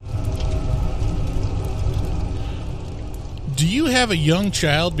Do you have a young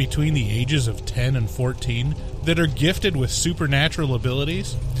child between the ages of 10 and 14 that are gifted with supernatural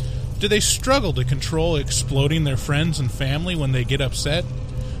abilities? Do they struggle to control exploding their friends and family when they get upset?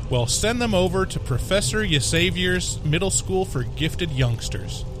 Well, send them over to Professor Yesavier's Middle School for Gifted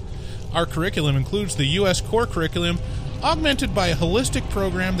Youngsters. Our curriculum includes the U.S. core curriculum, augmented by a holistic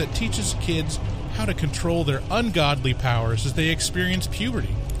program that teaches kids how to control their ungodly powers as they experience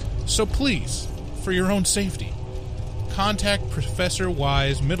puberty. So please, for your own safety, contact Professor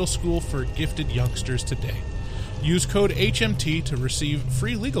Y's Middle School for Gifted Youngsters today. Use code HMT to receive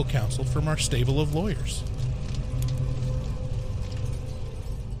free legal counsel from our stable of lawyers.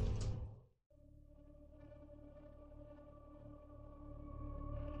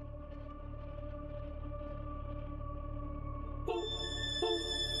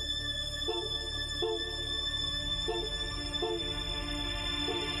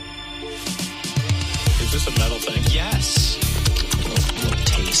 Is this a metal thing? Yes.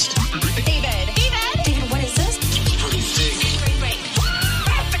 Taste. David, what is this? Pretty thick. Great.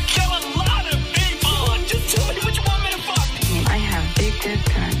 I have to kill a lot of people. Just tell me what you want me to fuck. I have big tits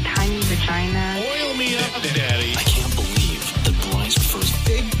and a tiny vagina. Oil me up, Daddy. I can't believe that Bryce prefers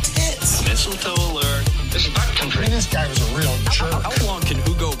big tits. Mistletoe alert. This is backcountry. This guy was a real jerk. How long can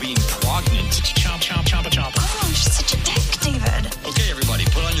Hugo be pregnant? Chomp, chomp, chomp, chomp. Oh, you're such a dick, David. Okay, everybody,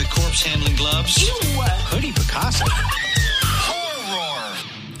 put on your corpse handling gloves. Ew. Hoodie Picasso. Horror.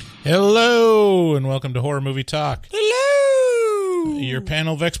 Hello, and welcome to Horror Movie Talk. Hello! Your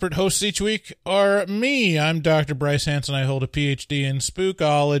panel of expert hosts each week are me. I'm Dr. Bryce Hanson. I hold a PhD in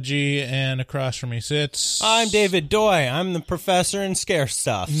spookology, and across from me sits... I'm David Doy. I'm the professor in scare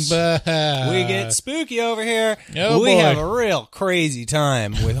stuff. We get spooky over here. Oh, we boy. have a real crazy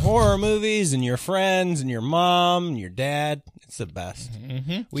time with horror movies and your friends and your mom and your dad. It's the best.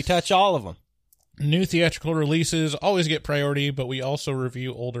 Mm-hmm. We touch all of them. New theatrical releases always get priority, but we also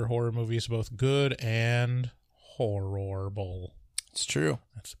review older horror movies, both good and horrible. It's true.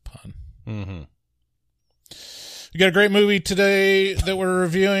 That's a pun. Mm-hmm. We got a great movie today that we're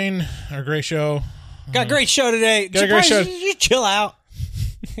reviewing. Our great show. Got a great show today. Got a great show. You chill out.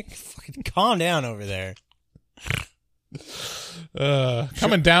 Fucking calm down over there.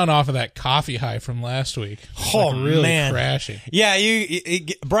 Coming down off of that coffee high from last week. It's Oh, like really man. crashing. Yeah,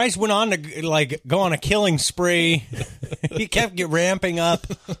 Bryce went on to go on a killing spree. He kept ramping up.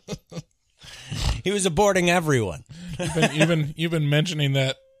 He was aborting everyone. You've been mentioning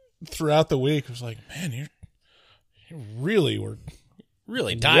that throughout the week. I was like, man, you really were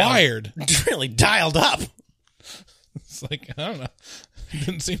Really wired. Really dialed up. It's like, I don't know. It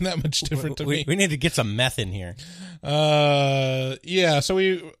didn't seem that much different to me. We need to get some meth in here. Yeah, so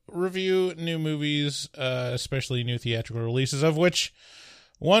we review new movies, especially new theatrical releases, of which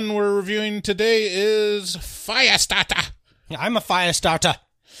one we're reviewing today is Firestarter. I'm a Firestarter.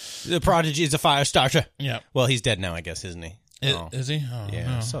 The Prodigy is a Firestarter. Yeah. Well, he's dead now, I guess, isn't he? Is he? Oh,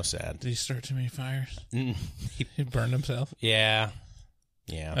 Yeah, no. so sad. Did he start too many fires? He- He burned himself? Yeah.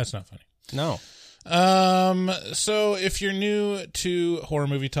 That's not funny. No. So if you're new to Horror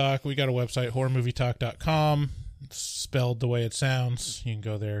Movie Talk, we got a website, horrormovietalk.com. It's spelled the way it sounds. You can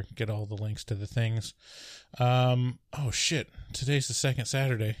go there, get all the links to the things. Oh shit. Today's the second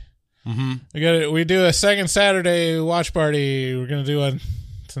Saturday. Mm-hmm. We do a second Saturday watch party. We're going to do one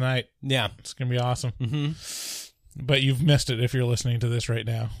tonight. Yeah. It's going to be awesome. Mm-hmm. But you've missed it if you're listening to this right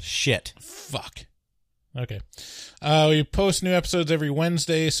now. Shit. Fuck. Okay. We post new episodes every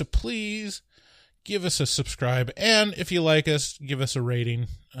Wednesday, so please give us a subscribe. And if you like us, give us a rating.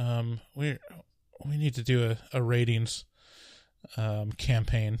 We need to do a ratings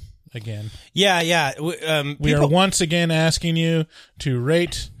campaign again. Yeah. We are once again asking you to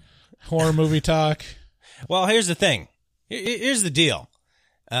rate Horror Movie Talk. Well, here's the thing. Here's the deal.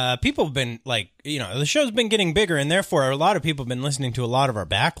 People have been the show's been getting bigger, and therefore a lot of people have been listening to a lot of our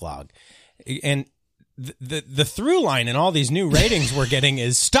backlog. And the through line in all these new ratings we're getting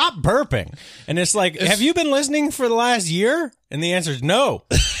is stop burping. And it's like, have you been listening for the last year? And the answer is no.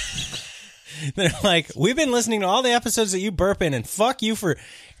 They're like, we've been listening to all the episodes that you burp in, and fuck you for...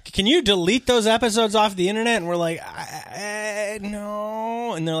 Can you delete those episodes off the internet? And we're like,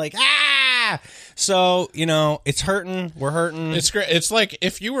 no. And they're like, ah. So, it's hurting. We're hurting. It's great. It's like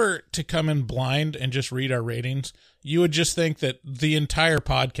if you were to come in blind and just read our ratings, you would just think that the entire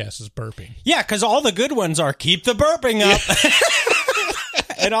podcast is burping. Yeah, because all the good ones are keep the burping up.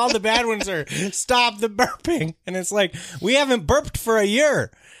 And all the bad ones are stop the burping. And it's like, we haven't burped for a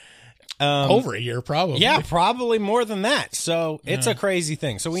year. Over a year, probably. Yeah, probably more than that. So it's a crazy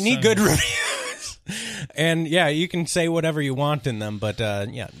thing. So we need good reviews. And yeah, you can say whatever you want in them, but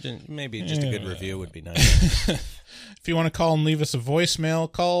maybe just a good review would be nice. If you want to call and leave us a voicemail,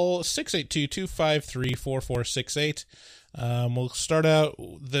 call 682-253-4468. We'll start out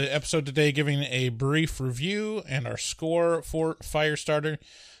the episode today giving a brief review and our score for Firestarter.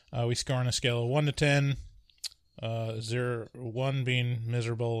 We score on a scale of 1 to 10, 1 being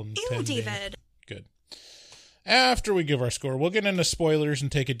miserable and 10 being good. After we give our score, we'll get into spoilers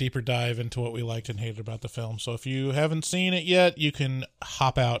and take a deeper dive into what we liked and hated about the film. So if you haven't seen it yet, you can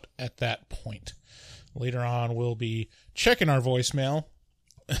hop out at that point. Later on, we'll be checking our voicemail.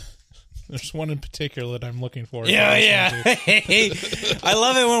 There's one in particular that I'm looking for. Yeah. I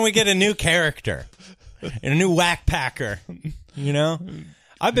love it when we get a new character, and a new whack packer. You know,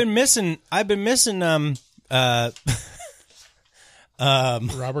 I've been missing. Robert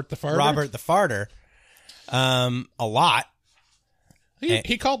the Farter. A lot.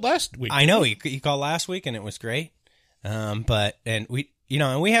 He called last week. I know he called last week, and it was great. We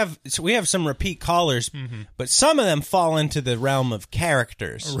have some repeat callers, but some of them fall into the realm of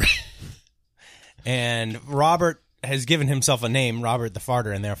characters. Right. And Robert has given himself a name, Robert the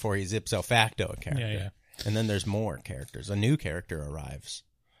Farter, and therefore he's ipso facto a character. Yeah. And then there's more characters. A new character arrives.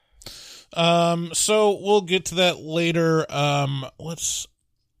 So we'll get to that later. Let's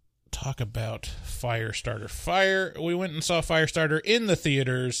talk about Firestarter. We went and saw Firestarter in the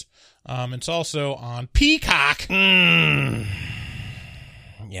theaters. It's also on Peacock. Yeah.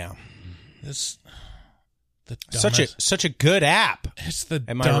 It's the dumbest, such a good app. It's the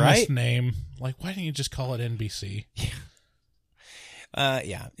Am I dumbest right? name. Like, why didn't you just call it NBC?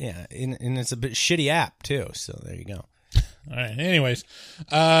 Yeah. And it's a bit shitty app too. So there you go. All right. Anyways,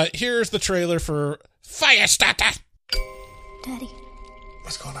 here's the trailer for Firestarter. Daddy,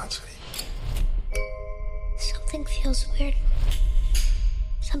 What's going on, sweetie? something feels weird.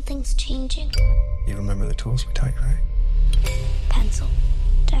 Something's changing. You remember the tools we taught you, right? Pencil,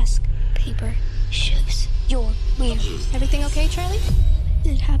 desk, paper, shoes. You're weird. Everything okay, Charlie?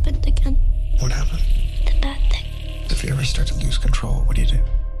 It happened again. What happened? The bad thing. If you ever start to lose control, what do?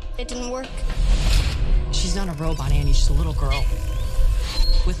 It didn't work. She's not a robot, Annie. She's a little girl.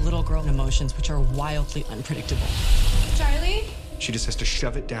 With little girl emotions, which are wildly unpredictable. Charlie? She just has to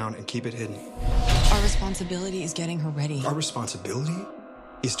shove it down and keep it hidden. Our responsibility is getting her ready. Our responsibility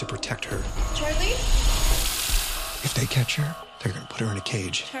is to protect her. Charlie? If they catch her, they're going to put her in a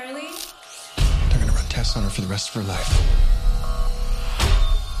cage. Charlie? They're going to run tests on her for the rest of her life.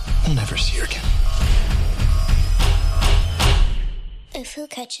 We'll never see her again. If who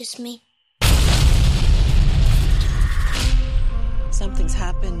catches me? Something's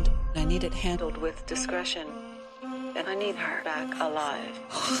happened. I need it handled with discretion. And I need her back alive.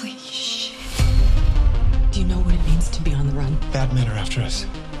 Holy shit. Do you know what it means to be on the run? Bad men are after us.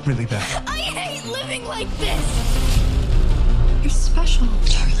 Really bad. I hate living like this. You're special,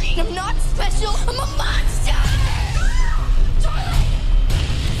 Charlie. I'm not special. I'm a monster. Charlie!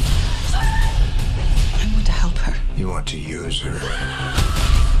 I want to help her. You want to use her.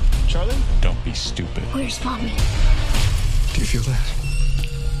 Charlie? Don't be stupid. Where's Mommy? Do you feel that?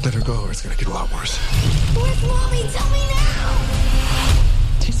 Let her go or it's going to get a lot worse. Where's Mommy? Tell me now.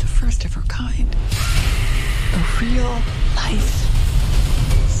 She's the first of her kind. A real life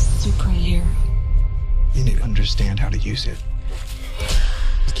superhero. You need to understand how to use it.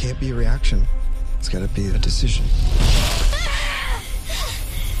 It can't be a reaction. It's got to be a decision.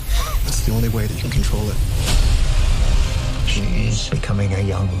 That's the only way that you can control it. She's becoming a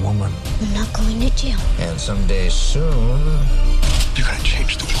young woman. I'm not going to jail. And someday soon, you're going to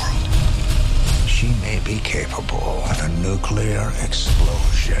change the world. She may be capable of a nuclear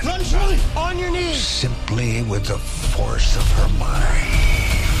explosion. Run, Charlie! On your knees! Simply with the force of her mind.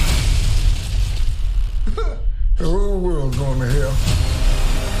 The whole world going to hell.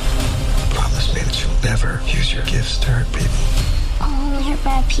 Promise me that you'll never use your gifts to hurt people. I'll only hurt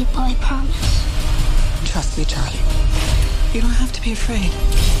bad people, I promise. Trust me, Charlie. You don't have to be afraid.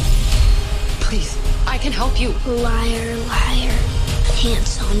 Please. I can help you. Liar, liar.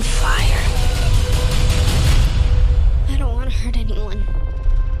 Pants on fire. I don't want to hurt anyone.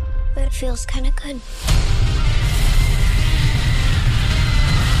 But it feels kind of good.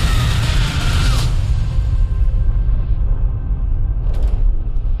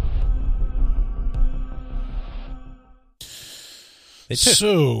 They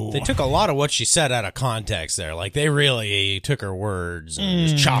took a lot of what she said out of context there. Like, they really took her words and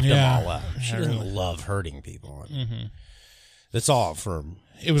just chopped them all up. She doesn't love hurting people. That's all for...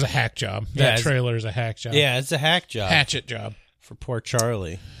 It was a hack job. That trailer is a hack job. Yeah, it's a hack job. Hatchet job. For poor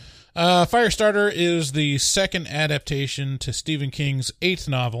Charlie. Firestarter is the second adaptation to Stephen King's 8th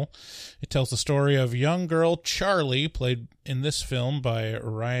novel. It tells the story of young girl Charlie, played in this film by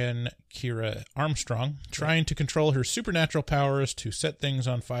Ryan Kira Armstrong, trying to control her supernatural powers to set things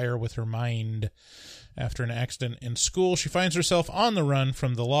on fire with her mind. After an accident in school, she finds herself on the run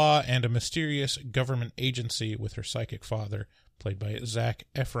from the law and a mysterious government agency with her psychic father, played by Zac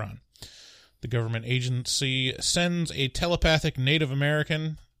Efron. The government agency sends a telepathic Native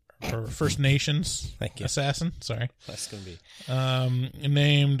American, or First Nations assassin, That's going to be.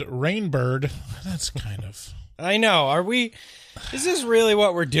 Named Rainbird. That's kind of... I know. Is this really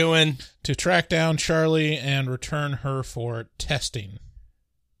what we're doing? To track down Charlie and return her for testing.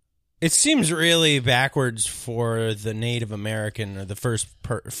 It seems really backwards for the Native American or the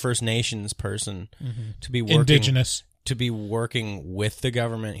First Nations person to be working... Indigenous. To be working with the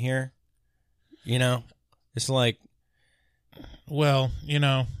government here. You know? It's like... Well, you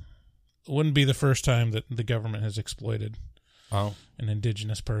know, it wouldn't be the first time that the government has exploited an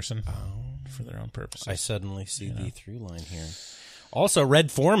indigenous person for their own purposes. I suddenly see the through line here. Also,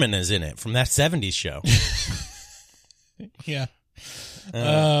 Red Foreman is in it from that 70s show. Yeah.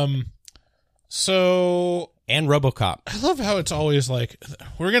 So... And RoboCop. I love how it's always like,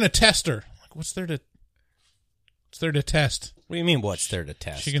 we're going to test her. Like, what's there to test? What do you mean, what's there to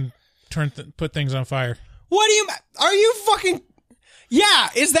test? She can put things on fire. What do you... Are you fucking... Yeah,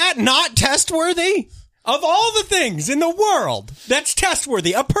 is that not test-worthy? Of all the things in the world, that's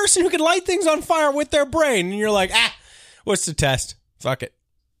test-worthy. A person who can light things on fire with their brain, and you're like, what's the test? Fuck it.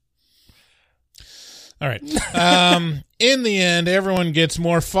 All right. In the end, everyone gets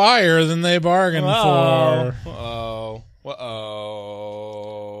more fire than they bargained for.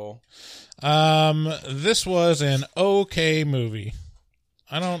 This was an okay movie.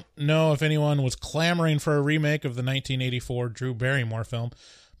 I don't know if anyone was clamoring for a remake of the 1984 Drew Barrymore film,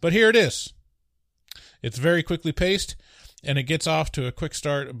 but here it is. It's very quickly paced, and it gets off to a quick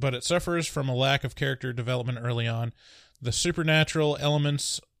start, but it suffers from a lack of character development early on. The supernatural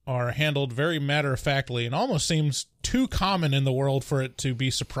elements are handled very matter-of-factly and almost seems too common in the world for it to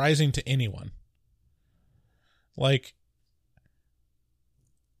be surprising to anyone. Like,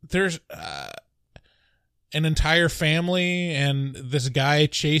 there's an entire family and this guy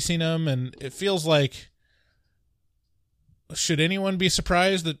chasing them, and it feels like, should anyone be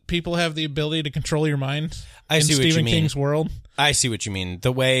surprised that people have the ability to control your mind in Stephen King's world? I see what you mean.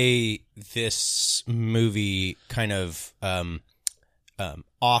 The way this movie kind of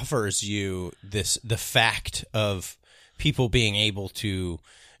offers you the fact of people being able to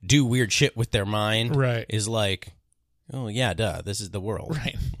do weird shit with their mind, right, is like, oh yeah, duh, this is the world,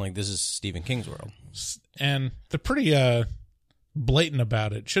 right? Like, this is Stephen King's world, and they're pretty blatant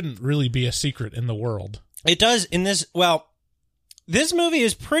about it. Shouldn't really be a secret in the world. It does in this. Well, this movie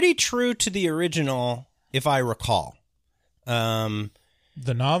is pretty true to the original, if I recall.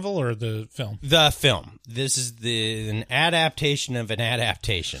 The novel or the film? The film. This is an adaptation of an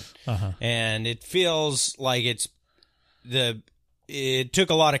adaptation. And it feels like it took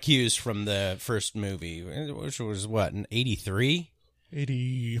a lot of cues from the first movie, which was what, in 83?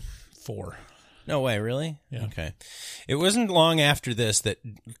 84. No way, really? Yeah. Okay. It wasn't long after this that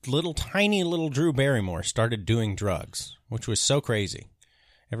tiny little Drew Barrymore started doing drugs, which was so crazy.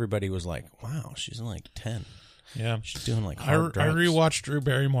 Everybody was like, wow, she's like 10. Yeah. She's doing like hard drugs. I rewatched Drew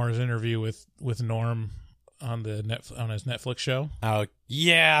Barrymore's interview with Norm on on his Netflix show. Oh,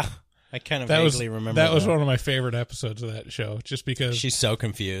 yeah. I kind of vaguely remember that was one of my favorite episodes of that show, just because she's so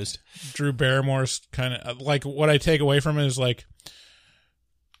confused. Drew Barrymore's kind of like, what I take away from it is like,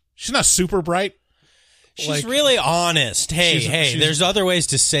 she's not super bright. She's like, really honest. Hey, there's other ways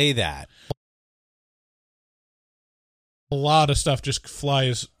to say that. A lot of stuff just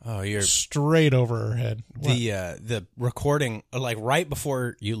flies straight over her head. The recording, like right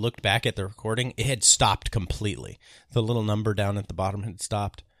before you looked back at the recording, it had stopped completely. The little number down at the bottom had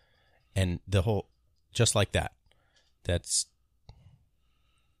stopped. And the whole, just like that. That's,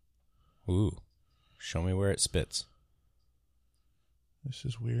 ooh, show me where it spits. This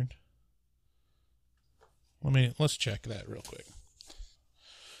is weird. Let's check that real quick.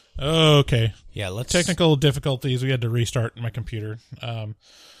 Okay. Yeah, Technical difficulties. We had to restart my computer.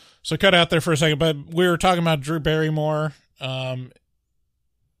 So cut out there for a second, but we were talking about Drew Barrymore. And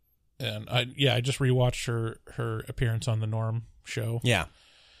I just rewatched her appearance on the Norm show. Yeah.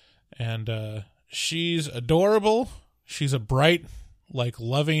 And she's adorable. She's a bright, like,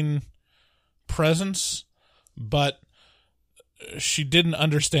 loving presence, but she didn't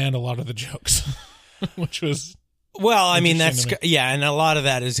understand a lot of the jokes, which was... Well, I mean, and a lot of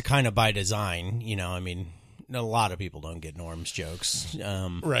that is kind of by design, you know, I mean, a lot of people don't get Norm's jokes.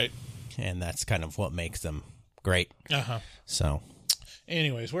 Right. And that's kind of what makes them great. Uh-huh. So.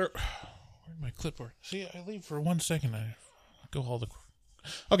 Anyways, where's my clipboard? See, I leave for 1 second. I go haul the...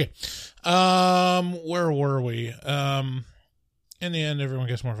 Okay. Where were we? In the end, everyone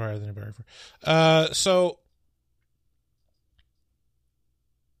gets more fire than anybody. So...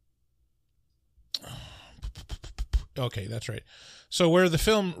 Okay, that's right. So where the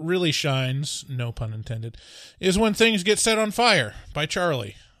film really shines, no pun intended, is when things get set on fire by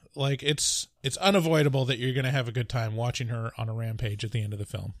Charlie. Like, it's unavoidable that you're going to have a good time watching her on a rampage at the end of the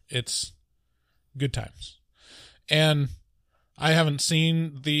film. It's good times. And I haven't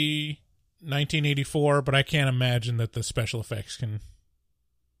seen the 1984, but I can't imagine that the special effects can,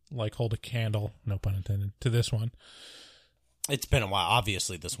 like, hold a candle, no pun intended, to this one. It's been a while.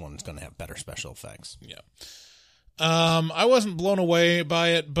 Obviously, this one's going to have better special effects. Yeah. I wasn't blown away by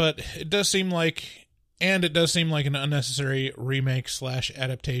it, but it does seem like an unnecessary remake /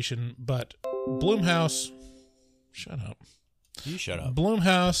 adaptation, but Blumhouse, shut up. You shut up.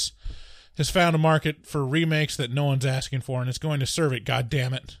 Blumhouse has found a market for remakes that no one's asking for, and it's going to serve it,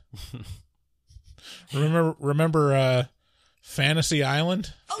 goddammit. Remember Fantasy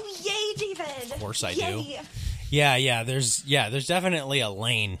Island? Oh, yay, David. Of course I Yay. do. Yeah, there's definitely a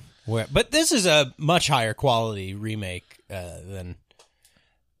lane where, but this is a much higher quality remake than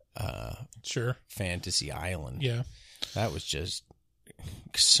sure, Fantasy Island. Yeah. That was just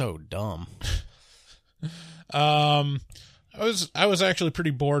so dumb. I was actually pretty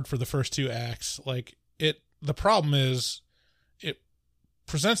bored for the first 2 acts. Like, the problem is it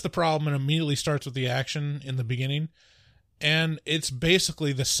presents the problem and immediately starts with the action in the beginning, and it's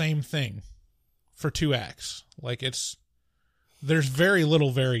basically the same thing for 2 acts. Like, there's very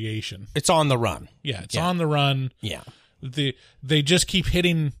little variation. It's on the run. Yeah, it's on the run. Yeah. They just keep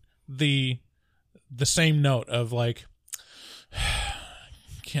hitting the same note of, like,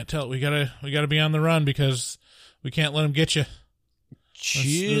 can't tell, we gotta be on the run because we can't let them get you.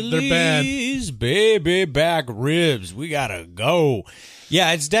 Chili's, they're bad. Baby back ribs. We gotta go.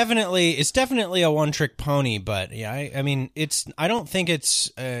 Yeah, it's definitely a one-trick pony, but yeah, I mean, I don't think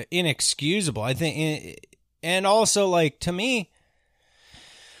it's inexcusable. I think, and also, like, to me,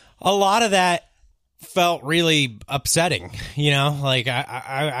 a lot of that felt really upsetting. You know, like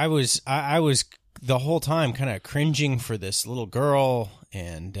I was the whole time kind of cringing for this little girl.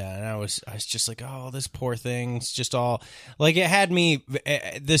 And I was just like, oh, this poor thing. It's just all like, it had me.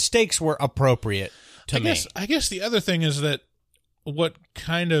 The stakes were appropriate to me. I guess the other thing is that what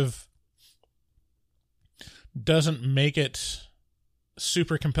kind of doesn't make it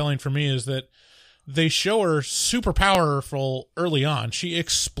super compelling for me is that they show her super powerful early on. She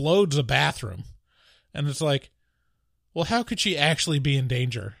explodes a bathroom, and it's like, well, how could she actually be in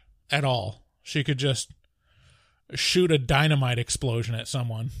danger at all? She could just shoot a dynamite explosion at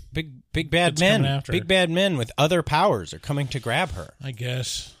someone. Big bad men with other powers are coming to grab her. I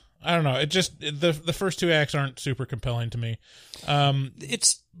guess. I don't know. It just, the first 2 acts aren't super compelling to me. Yeah,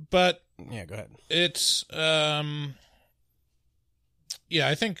 go ahead. It's yeah,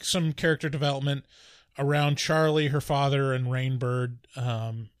 I think some character development around Charlie, her father, and Rainbird,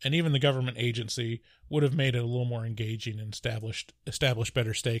 and even the government agency would have made it a little more engaging and established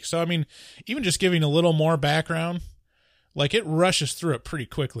better stakes. So, I mean, even just giving a little more background, like, it rushes through it pretty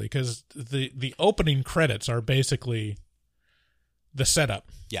quickly because the opening credits are basically the setup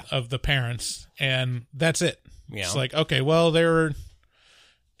of the parents, and that's it. Yeah. It's like, okay, well, they were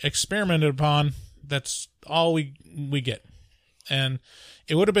experimented upon. That's all we get. And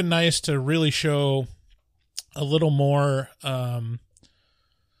it would have been nice to really show a little more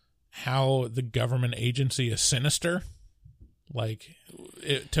how the government agency is sinister, like,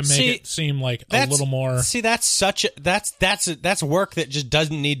 to make it seem like a little more. See, that's work that just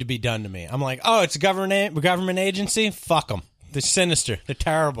doesn't need to be done to me. I'm like, oh, it's a government agency. Fuck them. They're sinister. They're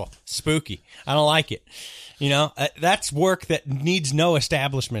terrible. Spooky. I don't like it. You know, that's work that needs no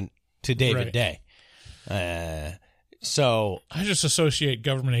establishment to David Day. So I just associate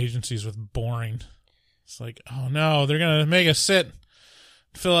government agencies with boring. It's like, oh no, they're gonna make us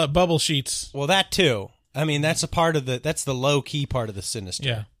fill out bubble sheets. Well, that too. I mean, that's the low key part of the sinister.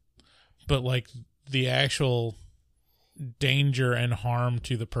 Yeah, but like the actual danger and harm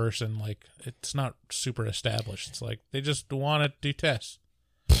to the person, like, it's not super established. It's like they just want to do tests.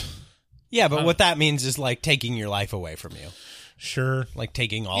 Yeah, but what that means is, like, taking your life away from you. Sure. Like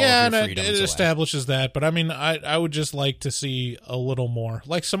taking all of your freedoms away. It establishes that, but I mean, I would just like to see a little more,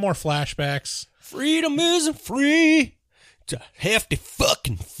 like some more flashbacks. Freedom isn't free. It's a hefty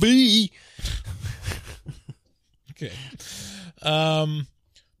fucking fee. Okay.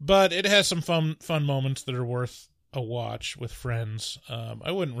 But it has some fun moments that are worth a watch with friends.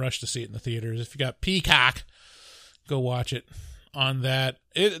 I wouldn't rush to see it in the theaters. If you got Peacock, go watch it on that.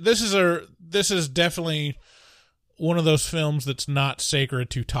 This is definitely one of those films that's not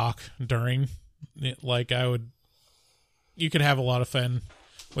sacred to talk during. Like you could have a lot of fun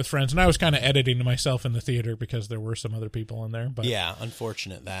with friends, and I was kind of editing myself in the theater because there were some other people in there. But yeah,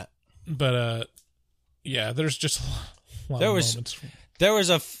 unfortunate that. But yeah, there's just a lot of moments. There was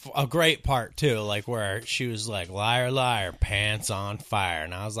a great part too, like where she was like, "Liar, liar, pants on fire,"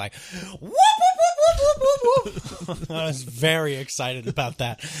 and I was like, "Whoop, whoop, whoop, whoop, whoop, whoop." I was very excited about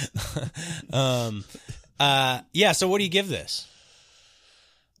that. Yeah. So, what do you give this?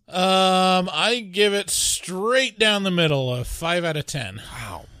 I give it straight down the middle, a 5 out of 10.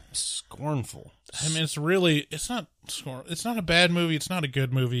 Wow, scornful. I mean, it's not a bad movie. It's not a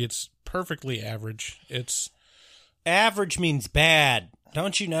good movie. It's perfectly average. Average means bad.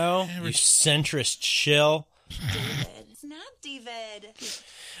 Don't you know? Average. You centrist shill. David. It's not David.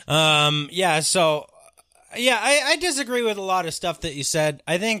 Yeah, so I disagree with a lot of stuff that you said.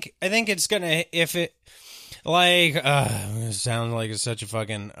 I think it's gonna, if it it sounds like it's such a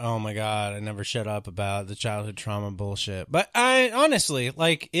fucking, oh my god, I never shut up about the childhood trauma bullshit. But I honestly,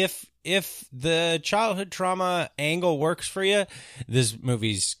 like, if the childhood trauma angle works for you, this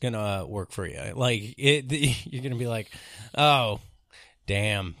movie's gonna work for you. Like, you're gonna be like, oh,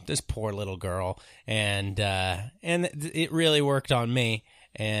 damn, this poor little girl, and it really worked on me,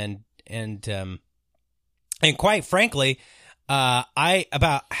 and quite frankly, I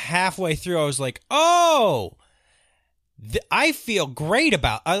about halfway through, I was like, oh, I feel great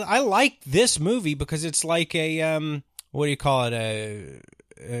about. I like this movie because it's like a what do you call it?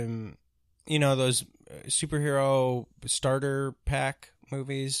 Those superhero starter pack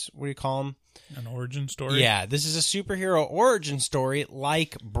movies. What do you call them? An origin story? Yeah, this is a superhero origin story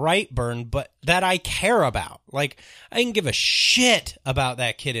like Brightburn, but that I care about. Like, I didn't give a shit about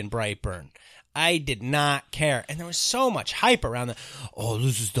that kid in Brightburn. I did not care. And there was so much hype around that. Oh,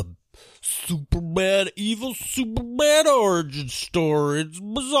 this is the evil Superman origin story. It's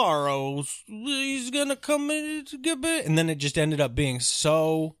Bizarro. He's gonna come in to get it. And then it just ended up being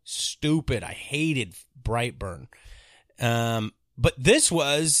so stupid. I hated Brightburn. But this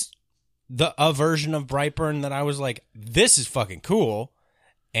was a version of Brightburn that I was like, this is fucking cool.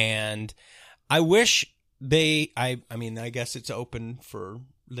 And I wish I guess it's open for,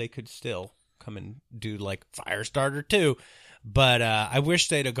 they could still come and do like Firestarter 2, but I wish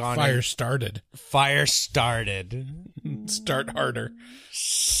they'd have gone Fire started. Start harder.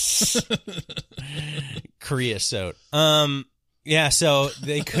 Creosote. Yeah, so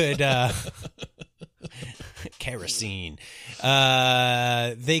they could kerosene.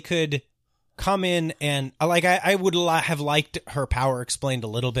 They could come in and like I would have liked her power explained a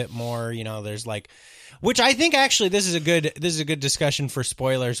little bit more. You know, there's like, which I think actually this is a good discussion for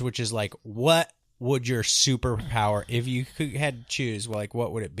spoilers, which is like, what would your superpower, if you had to choose, like,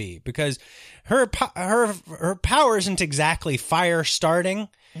 what would it be? Because her power isn't exactly fire starting.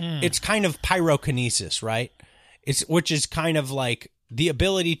 It's kind of pyrokinesis, right? Which is kind of like the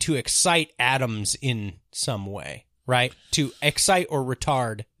ability to excite atoms in some way, right? To excite or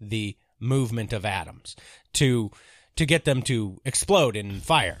retard the movement of atoms, to get them to explode in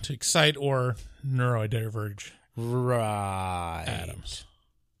fire. To excite or neurodiverge. Right. Atoms.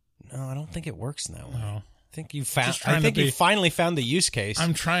 No, I don't think it works in that way. No. I think you finally found the use case.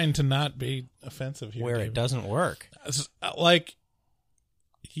 I'm trying to not be offensive here, where David. it doesn't work. Like,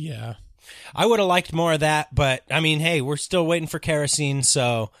 yeah. I would have liked more of that, but I mean, hey, we're still waiting for kerosene,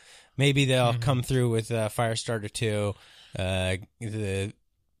 so maybe they'll come through with Firestarter 2, the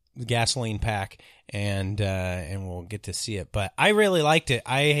gasoline pack, and we'll get to see it. But I really liked it.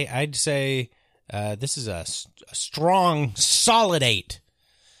 I'd say this is a strong, solid 8.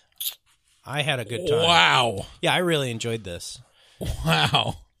 I had a good time. Wow. Yeah, I really enjoyed this.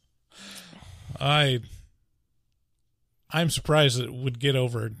 Wow. I'm surprised it would get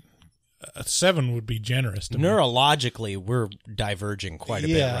over. A 7 would be generous to me. Neurologically, we're diverging quite a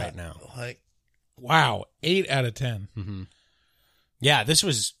bit right now. Like, wow, 8 out of 10. Mm-hmm. Yeah, this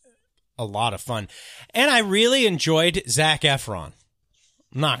was a lot of fun. And I really enjoyed Zac Efron.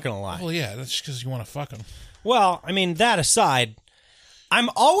 I'm not going to lie. Well, yeah, that's just because you want to fuck him. Well, I mean, that aside, I'm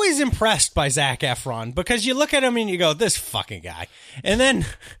always impressed by Zac Efron because you look at him and you go, this fucking guy. And then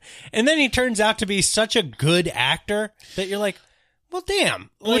he turns out to be such a good actor that you're like, well,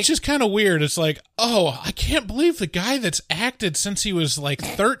 damn. Like, which is kind of weird. It's like, oh, I can't believe the guy that's acted since he was like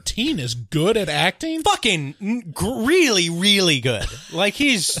 13 is good at acting. Fucking really, really good. Like,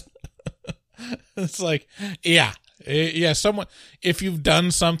 he's... It's like, yeah, Yeah, someone, if you've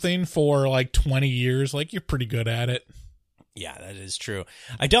done something for like 20 years, like you're pretty good at it. Yeah, that is true.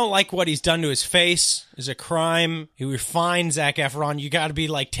 I don't like what he's done to his face. It's a crime. He was fine, Zac Efron. You got to be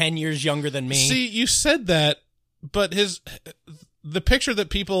like 10 years younger than me. See, you said that, but the picture that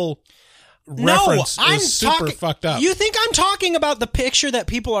people reference is super fucked up. You think I'm talking about the picture that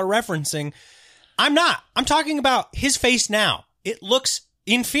people are referencing? I'm not. I'm talking about his face now. It looks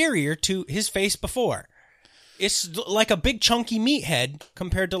inferior to his face before. It's like a big chunky meathead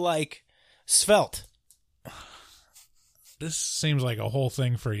compared to like svelte. This seems like a whole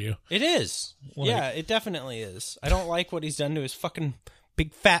thing for you. It is. Yeah, it definitely is. I don't like what he's done to his fucking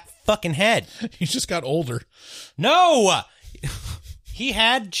big fat fucking head. He's just got older. No! He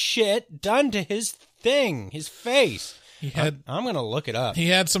had shit done to his thing, his face. I'm going to look it up. He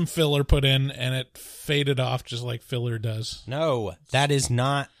had some filler put in and it faded off just like filler does. No, that is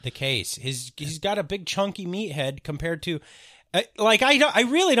not the case. He's got a big chunky meathead compared to I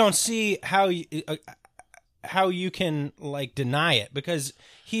really don't see how you can like deny it, because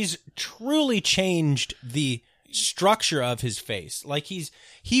he's truly changed the structure of his face. Like he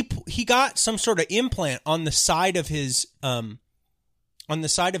got some sort of implant on the side of his on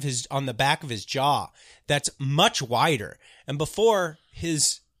the back of his jaw that's much wider. And before he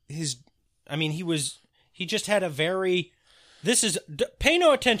just had a very, pay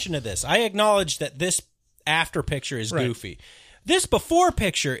no attention to this. I acknowledge that this after picture is goofy. This before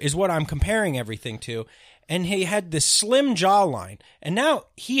picture is what I'm comparing everything to. And he had this slim jawline, and now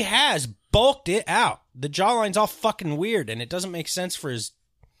he has bulked it out. The jawline's all fucking weird, and it doesn't make sense for his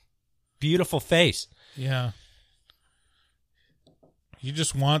beautiful face. Yeah. You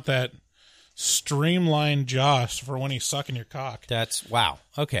just want that streamlined jaw for when he's sucking your cock. Wow.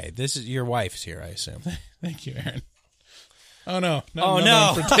 Okay, this is your wife's here, I assume. Thank you, Aaron. Oh no!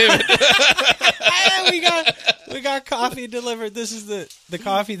 No. For David. we got coffee delivered. This is the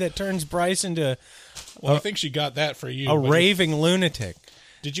coffee that turns Bryce into. Well, I think she got that for you. A raving lunatic.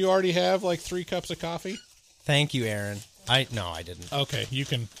 Did you already have like 3 cups of coffee? Thank you, Aaron. No, I didn't. Okay, you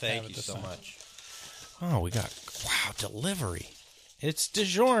can. Thank you so much. Oh, we got delivery. It's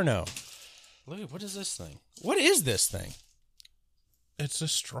DiGiorno. Look, what is this thing? What is this thing? It's a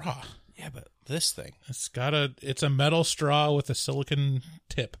straw. Yeah, but this thing. It's a metal straw with a silicone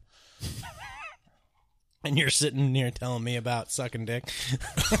tip. And you're sitting here telling me about sucking dick.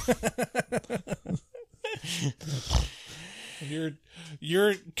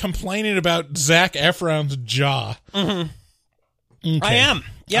 You're complaining about Zac Efron's jaw. Mm-hmm. Okay. I am.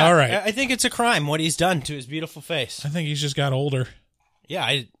 Yeah. All right. I think it's a crime what he's done to his beautiful face. I think he's just got older.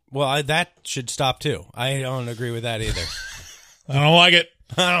 Yeah. That should stop too. I don't agree with that either. I don't like it.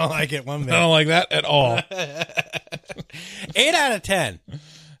 I don't like it one bit. I don't like that at all. 8 out of 10.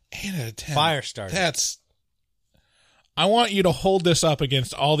 8 out of 10. Firestarter. I want you to hold this up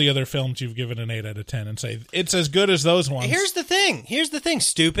against all the other films you've given an 8 out of 10 and say, it's as good as those ones. Here's the thing,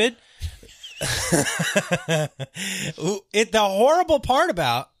 stupid. The horrible part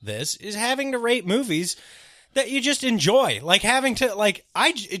about this is having to rate movies that you just enjoy. Like having to,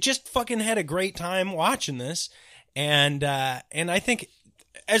 I just fucking had a great time watching this. And I think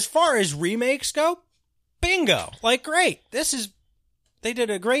as far as remakes go, bingo. Like, great. They did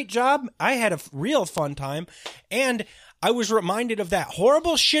a great job. I had a real fun time. And I was reminded of that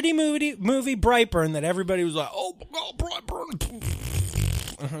horrible, shitty movie Brightburn that everybody was like, oh,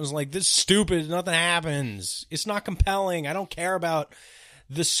 Brightburn. And I was like, this is stupid. Nothing happens. It's not compelling. I don't care about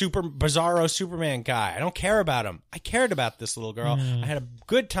the super bizarro Superman guy. I don't care about him. I cared about this little girl. I had a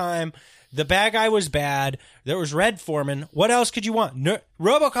good time. The bad guy was bad. There was Red Foreman. What else could you want?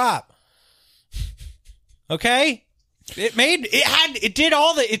 RoboCop. Okay? It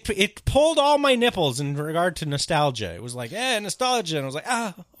pulled all my nipples in regard to nostalgia. It was like, nostalgia. And I was like,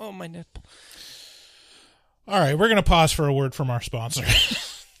 oh, my nipple. All right, we're going to pause for a word from our sponsor.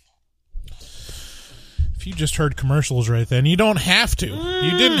 If you just heard commercials right then, you don't have to.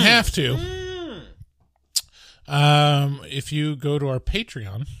 You didn't have to. If you go to our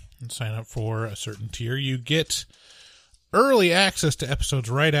Patreon and sign up for a certain tier, you get early access to episodes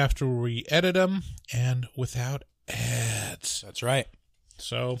right after we edit them and without ads. That's right.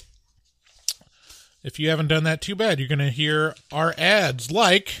 So if you haven't done that, too bad. You're going to hear our ads,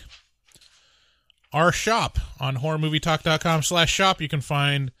 like our shop on horrormovietalk.com/shop. You can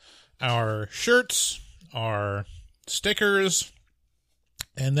find our shirts, our stickers,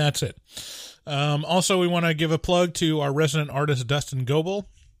 and that's it. Also, we want to give a plug to our resident artist, Dustin Goebel.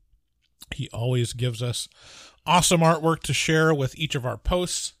 He always gives us awesome artwork to share with each of our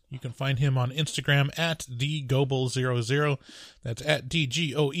posts. You can find him on Instagram at dgoebel00. That's at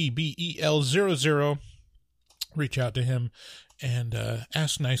DGOEBEL00. reach out to him and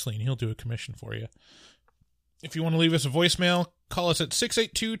ask nicely, and he'll do a commission for you. If you want to leave us a voicemail, call us at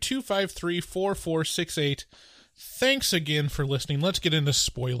 682-253-4468. Thanks again for listening. Let's get into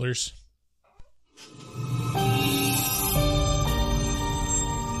spoilers.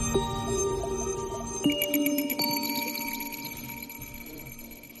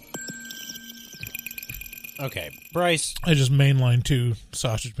 Okay, Bryce. I just mainlined 2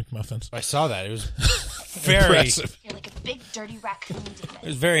 sausage McMuffins. I saw that. It was very impressive. You're like a big dirty raccoon, David. It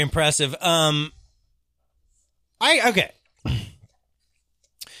was very impressive. Okay.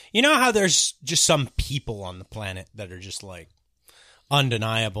 You know how there's just some people on the planet that are just like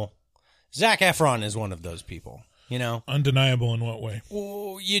undeniable? Zac Efron is one of those people, you know? Undeniable in what way?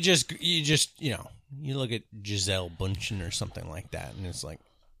 Well, you just, you know, you look at Giselle Bundchen or something like that, and it's like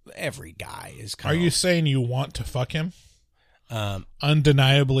every guy is kind Are of... you saying you want to fuck him?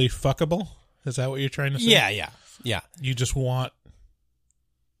 Undeniably fuckable? Is that what you're trying to say? Yeah. You just want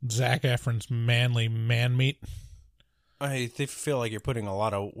Zac Efron's manly man meat I feel like you're putting a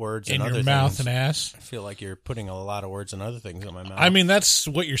lot of words in other your mouth things. and ass? I feel like you're putting a lot of words and other things in my mouth. I mean, that's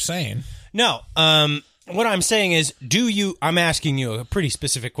what you're saying. No, what I'm saying is, I'm asking you a pretty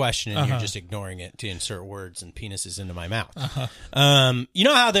specific question, and you're just ignoring it to insert words and penises into my mouth. You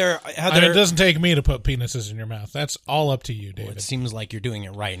know how it doesn't take me to put penises in your mouth. That's all up to you, David. Well, it seems like you're doing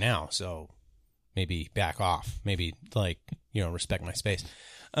it right now, so maybe back off. Maybe, respect my space.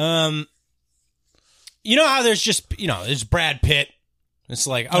 You know how there's just, there's Brad Pitt. It's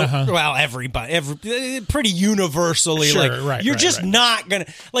like, everybody, pretty universally, sure, you're just not going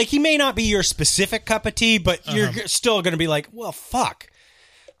to, he may not be your specific cup of tea, but you're still going to be like, well, fuck.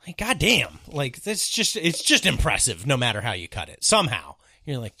 Goddamn. It's just impressive no matter how you cut it. Somehow.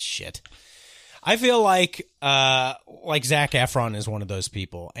 You're like, shit. I feel like Zac Efron is one of those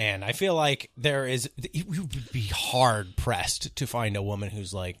people, and I feel like you would be hard pressed to find a woman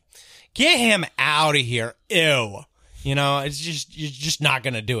who's like, get him out of here. Ew. It's just, you're just not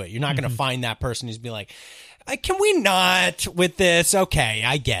going to do it. You're not going to find that person who's be like, can we not with this? Okay,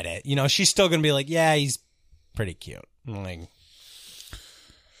 I get it. She's still going to be like, yeah, he's pretty cute.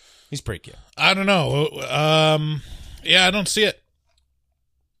 He's pretty cute. I don't know. Yeah, I don't see it.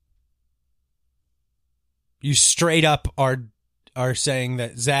 You straight up are saying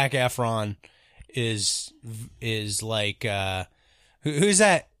that Zac Efron is like, who's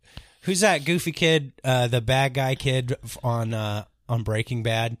that? Who's that goofy kid, the bad guy kid on Breaking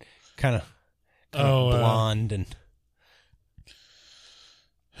Bad? Kind of blonde and...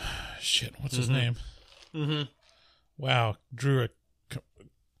 Shit, what's his name? Mm-hmm. Wow, drew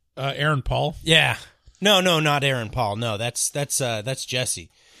Aaron Paul? Yeah. No, not Aaron Paul. No, that's Jesse.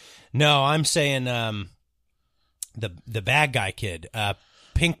 No, I'm saying the bad guy kid,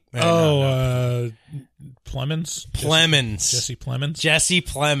 Pink. Plemons? Plemons. Jesse Plemons? Jesse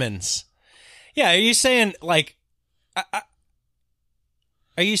Plemons. Yeah, are you saying, are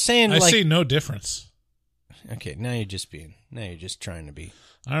you saying, I see no difference. Okay, now you're just trying to be.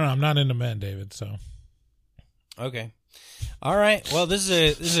 I don't know, I'm not into men, David, so. Okay. All right. Well, this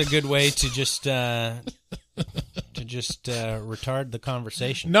is a good way to just retard the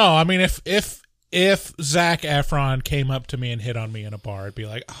conversation. No, I mean, if Zac Efron came up to me and hit on me in a bar, I'd be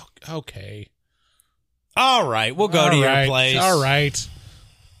like, oh, okay. All right, we'll go to your place. All right.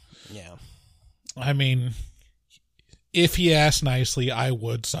 Yeah. I mean, if he asked nicely, I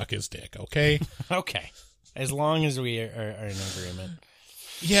would suck his dick, okay? Okay. As long as we are in agreement.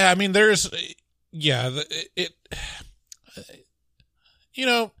 Yeah, I mean,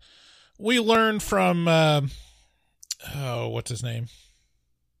 we learned from, what's his name?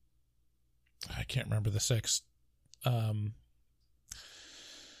 I can't remember the sex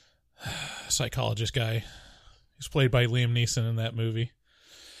psychologist guy. He's played by Liam Neeson in that movie.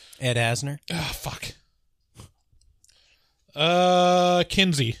 Ed Asner? Oh, fuck.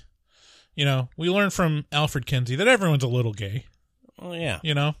 Kinsey. We learned from Alfred Kinsey that everyone's a little gay. Oh, yeah.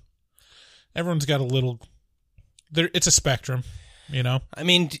 Everyone's got a little... It's a spectrum, I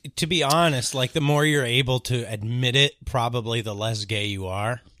mean, to be honest, the more you're able to admit it, probably the less gay you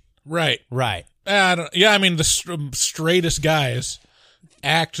are. Right. I mean, the straightest guys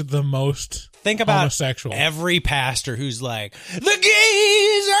act the most Think about homosexual. Every pastor who's like, the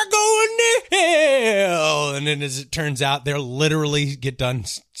gays are going to hell. And then as it turns out, they'll literally get done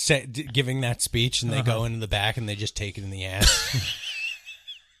giving that speech and they go into the back and they just take it in the ass.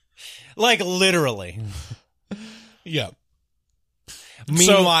 Literally. Yeah.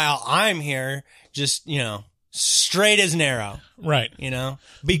 Meanwhile, I'm here just, straight as an arrow. Right.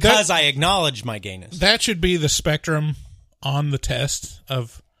 Because I acknowledge my gayness. That should be the spectrum on the test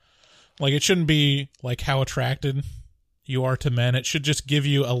of, Like, it shouldn't be like how attracted you are to men. It should just give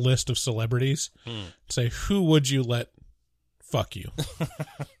you a list of celebrities. Say, who would you let fuck you?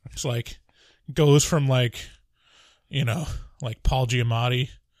 It's like, goes from like, you know, like Paul Giamatti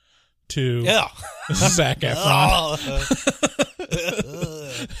to Zac Efron.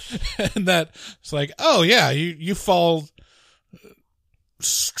 And that it's like, oh yeah, you fall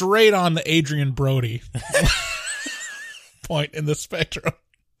straight on the Adrian Brody point in the spectrum.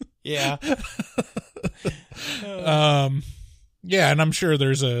 Yeah. Yeah, and I'm sure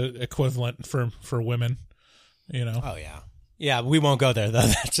there's a equivalent for women, you know. Oh yeah. Yeah, we won't go there though.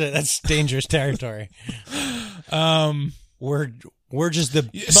 That's dangerous territory. We're just the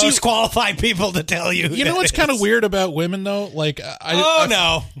most qualified people to tell you. You know what's kind of weird about women though? Like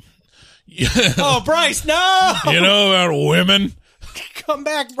no. Oh, Bryce, no. You know about women? Come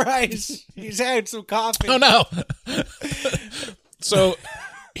back, Bryce. He's had some coffee. Oh no. So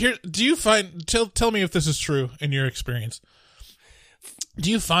here, do you find, tell me if this is true in your experience. Do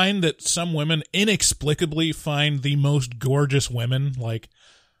you find that some women inexplicably find the most gorgeous women, like,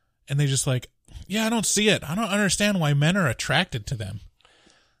 and they just like, yeah, I don't see it. I don't understand why men are attracted to them.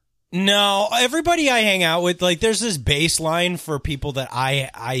 No, everybody I hang out with, like, there's this baseline for people that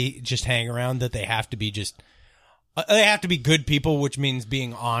I just hang around that they have to be good people, which means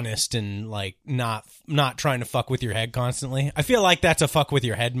being honest and like not trying to fuck with your head constantly. I feel like that's a fuck with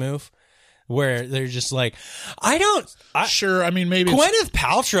your head move, where they're just like, sure. I mean, maybe Gwyneth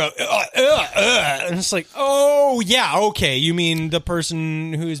Paltrow, and it's like, oh yeah, okay. You mean the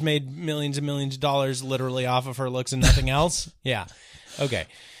person who's made millions and millions of dollars literally off of her looks and nothing else? Yeah, okay.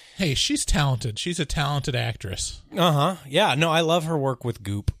 Hey, she's talented. She's a talented actress. Yeah. No, I love her work with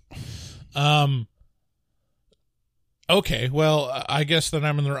Goop. Okay, well, I guess that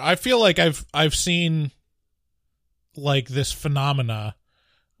I'm in the. I feel like I've seen like this phenomena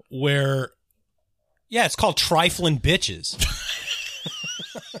where, yeah, it's called trifling bitches.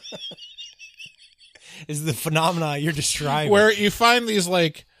 Is the phenomena you're describing? Where you find these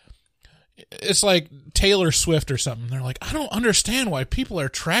like, it's like Taylor Swift or something. They're like, I don't understand why people are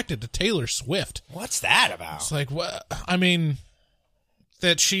attracted to Taylor Swift. What's that about? It's like, what? I mean,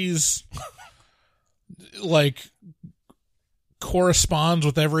 that she's like corresponds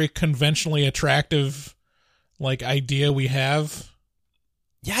with every conventionally attractive like idea we have.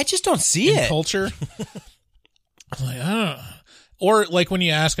 Yeah, I just don't see in it. Culture. Like, I don't know. Or like when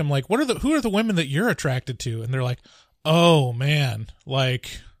you ask them like, who are the women that you're attracted to? And they're like, oh man,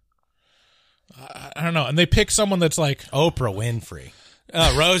 like I don't know. And they pick someone that's like Oprah Winfrey,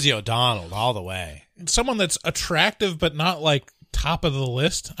 Rosie O'Donnell, all the way. Someone that's attractive but not like top of the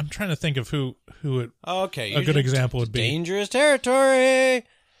list. I'm trying to think of who it, okay, a good example would be. Dangerous territory.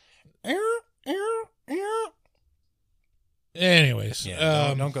 Anyways,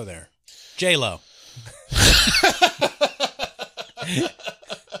 yeah, don't go there. J-Lo.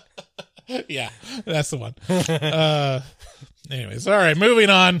 Yeah, that's the one. Anyways, all right, moving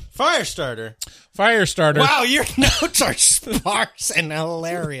on. Firestarter. Wow, your notes are sparse and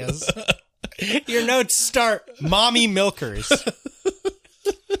hilarious. Your notes start mommy milkers.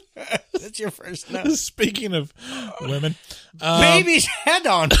 That's your first note. Speaking of women, baby's head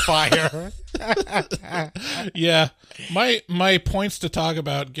on fire. Yeah, my points to talk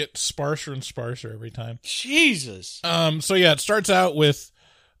about get sparser and sparser every time. Jesus. So yeah, it starts out with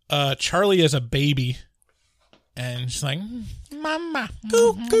Charlie as a baby, and she's like, "Mama,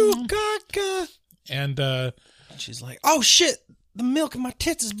 goo goo gaga," and she's like, "Oh shit, the milk in my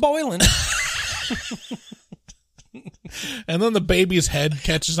tits is boiling." And then the baby's head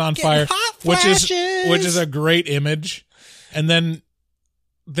catches on fire, which is a great image. And then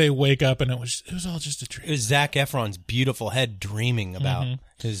they wake up, and it was all just a dream. It was Zac Efron's beautiful head dreaming about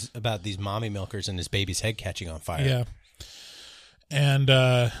about these mommy milkers and his baby's head catching on fire. Yeah, and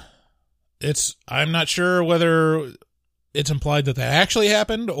I'm not sure whether it's implied that actually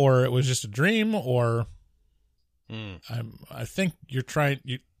happened or it was just a dream, or I think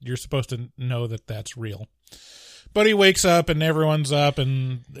you're supposed to know that that's real. But he wakes up and everyone's up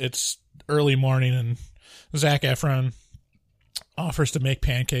and it's early morning and Zac Efron offers to make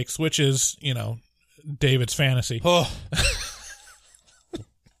pancakes, which is, David's fantasy. Oh.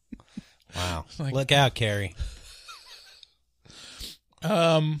 Wow. Look out, Carrie.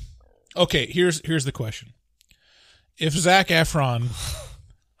 Okay, here's the question. If Zac Efron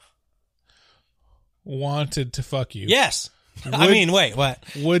wanted to fuck you. Yes. Wait, what?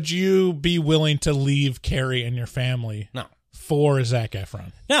 Would you be willing to leave Carrie and your family? No. For Zac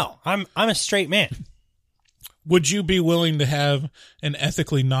Efron? No, I'm a straight man. Would you be willing to have an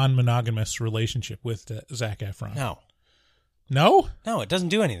ethically non-monogamous relationship with Zac Efron? No. No? No, it doesn't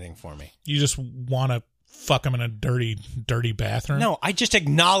do anything for me. You just want to fuck him in a dirty bathroom? No, I just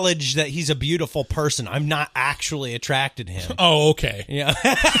acknowledge that he's a beautiful person. I'm not actually attracted to him. Oh, okay. Yeah.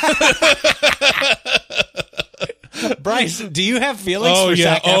 Bryce, do you have feelings Oh, for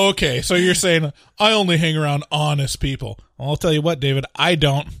yeah. Zac Efron? Oh, okay. So you're saying I only hang around honest people. Well, I'll tell you what, David, I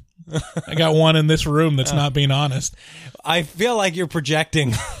don't. I got one in this room that's not being honest. I feel like you're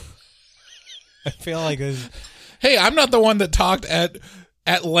projecting. I feel like it's... Hey, I'm not the one that talked at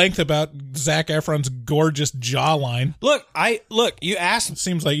length about Zac Efron's gorgeous jawline. Look, you asked. It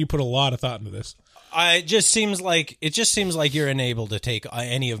seems like you put a lot of thought into this. It just seems like you're unable to take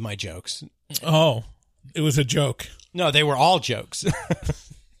any of my jokes. Oh, it was a joke. No, they were all jokes.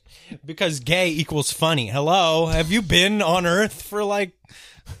 Because gay equals funny. Hello, have you been on Earth for like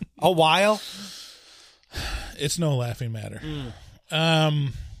a while? It's no laughing matter.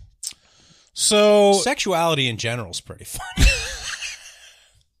 So sexuality in general is pretty funny.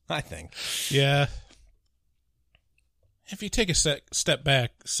 I think. Yeah. If you take a step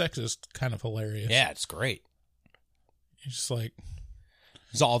back, sex is kind of hilarious. Yeah, it's great. You're just like...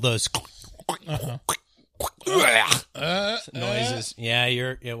 There's all those noises. Yeah,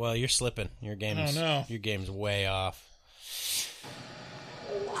 you're slipping. Your game's your game's way off.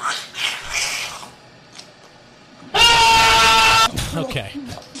 Okay.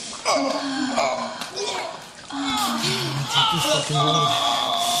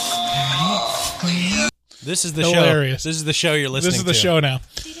 This is the hilarious. Show. This is the show you're listening to. This is the show now.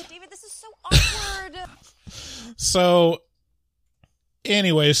 David, this is so awkward. So,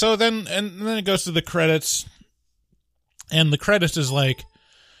 anyway, then it goes to the credits, and the credits is like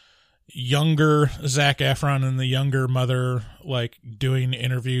younger Zac Efron and the younger mother, like doing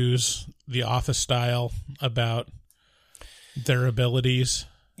interviews, The Office style, about their abilities.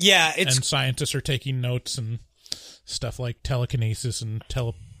 Yeah, and scientists are taking notes and stuff like telekinesis and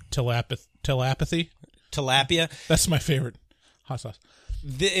telepathy. Tilapia. That's my favorite hot sauce.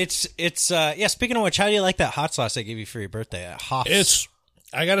 Yeah. Speaking of which, how do you like that hot sauce I gave you for your birthday? Hoff's.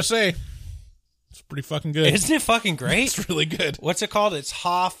 I gotta say, it's pretty fucking good. Isn't it fucking great? It's really good. What's it called? It's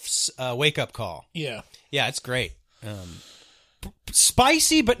Hoff's Wake Up Call. Yeah. Yeah, it's great.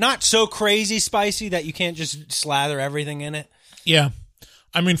 Spicy, but not so crazy spicy that you can't just slather everything in it. Yeah.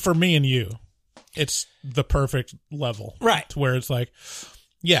 I mean, for me and you, it's the perfect level. Right. To where it's like,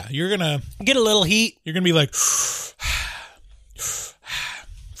 yeah, you're going to... Get a little heat. You're going to be like...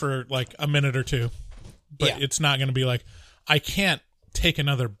 for like a minute or two. But it's not going to be like, I can't take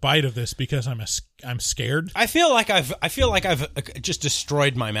another bite of this because I'm scared. I feel like I've just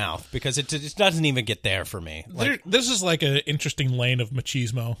destroyed my mouth because it doesn't even get there for me. Like, this is like an interesting lane of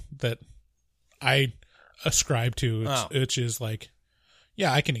machismo that I ascribe to, which is like,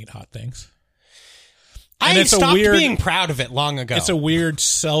 yeah, I can eat hot things. And I stopped being proud of it long ago. It's a weird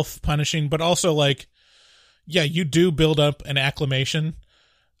self-punishing, but also like, yeah, you do build up an acclimation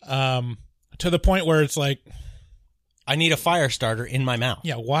to the point where it's like, I need a Firestarter in my mouth.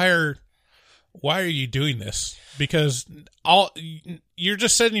 Yeah, why are you doing this? Because you're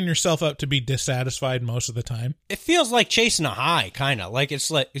just setting yourself up to be dissatisfied most of the time. It feels like chasing a high, kind of like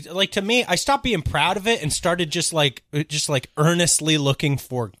it's like to me. I stopped being proud of it and started just like earnestly looking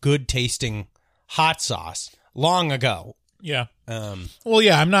for good tasting hot sauce long ago. Yeah. Well,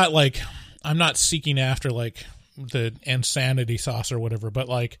 yeah, I'm not seeking after like the insanity sauce or whatever, but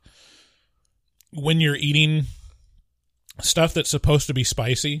like when you're eating stuff that's supposed to be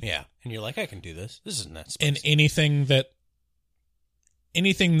spicy. Yeah. And you're like, I can do this. This isn't that spicy. And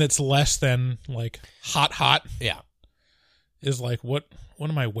anything that's less than like hot. Yeah. Is like, what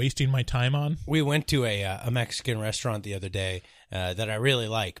am I wasting my time on? We went to a Mexican restaurant the other day that I really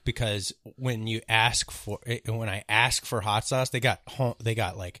like because when I ask for hot sauce, they got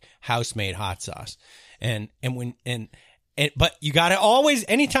like house-made hot sauce. But you got to always,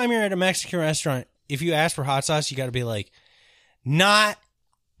 anytime you're at a Mexican restaurant, if you ask for hot sauce, you got to be like, I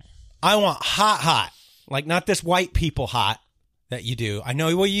want hot, like not this white people hot that you do. I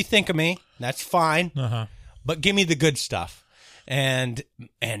know what you think of me. That's fine. But give me the good stuff. And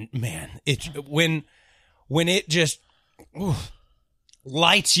man, it when it just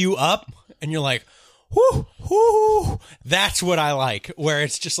lights you up and you're like, whoo, that's what I like. Where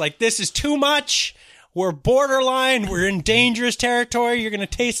it's just like, this is too much. We're borderline. We're in dangerous territory. You're going to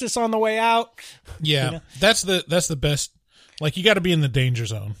taste this on the way out. Yeah, you know? That's the best. Like, you got to be in the danger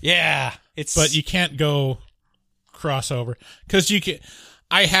zone. Yeah, but you can't go crossover because you can.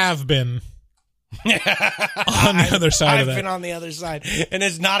 I have been on the other side I've of that. been on the other side, and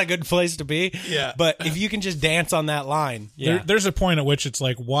it's not a good place to be. Yeah. But if you can just dance on that line, There's a point at which it's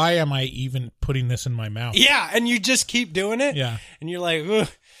like, why am I even putting this in my mouth? yeah, and you just keep doing it. Yeah. And you're like, ugh,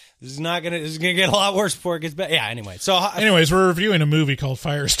 this is gonna get a lot worse before it gets better. Yeah. Anyway, so Anyways, we're reviewing a movie called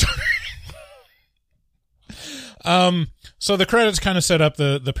Firestarter. So the credits kind of set up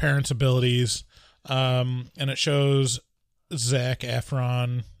the parents' abilities, and it shows Zac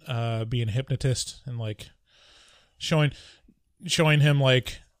Efron being a hypnotist and like showing him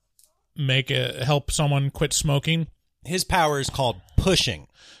like help someone quit smoking. his power is called pushing.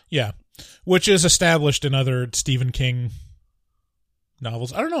 Yeah, which is established in other Stephen King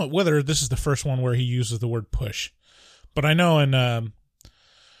novels. I don't know whether this is the first one where he uses the word push, but I know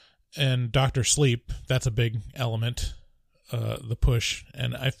in Dr. Sleep that's a big element, the push,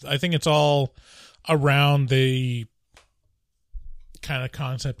 and I think it's all around the kind of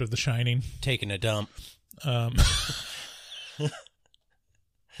concept of The Shining. Taking a dump.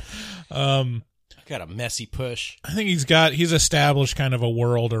 Got a messy push. I think he's established kind of a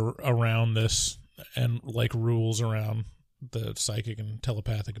world around this and like rules around the psychic and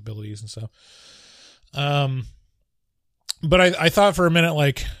telepathic abilities and stuff. But I thought for a minute,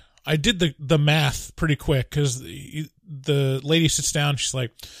 like, I did the math pretty quick because the lady sits down. She's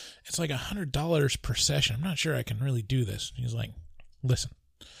like, it's like $100 per session. I'm not sure I can really do this. And he's like, listen,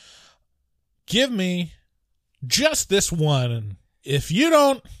 give me just this one. And if you're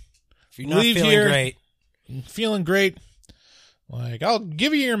not feeling great, like, I'll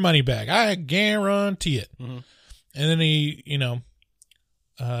give you your money back. I guarantee it. Mm-hmm. And then he,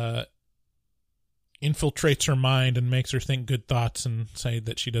 infiltrates her mind and makes her think good thoughts and say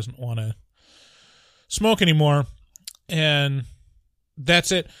that she doesn't want to smoke anymore. And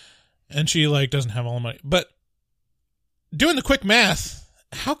that's it. And she like doesn't have all the money. But doing the quick math,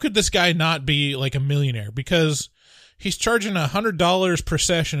 how could this guy not be like a millionaire? Because he's charging $100 per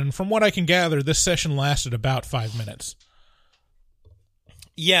session. And from what I can gather, this session lasted about 5 minutes.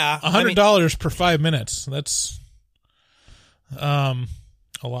 Yeah. $100 per 5 minutes. That's a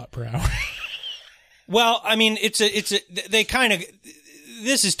lot per hour. Well, I mean, they kind of,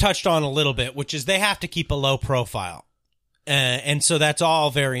 this is touched on a little bit, which is they have to keep a low profile. And so that's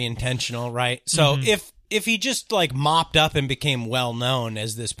all very intentional, right? So if he just like mopped up and became well known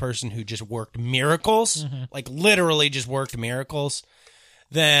as this person who just worked miracles, like literally just worked miracles,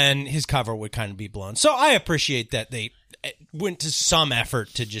 then his cover would kind of be blown. So I appreciate that they went to some effort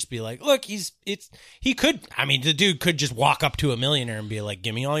to just be like, look, the dude could just walk up to a millionaire and be like,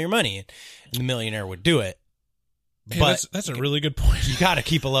 give me all your money. And the millionaire would do it. Hey, but that's a really good point. You got to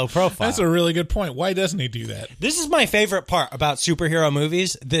keep a low profile. That's a really good point. Why doesn't he do that? This is my favorite part about superhero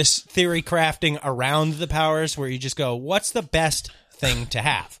movies, this theory crafting around the powers where you just go, what's the best thing to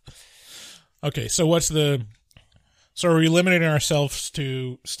have? Okay, so so are we limiting ourselves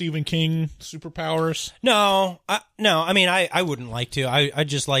to Stephen King superpowers? No. I mean, I wouldn't like to. I'd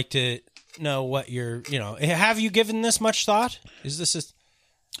just like to know what have you given this much thought? Is this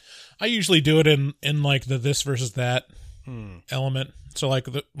I usually do it in like the this versus that element. So like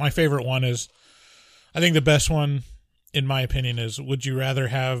my favorite one is, I think the best one in my opinion is, would you rather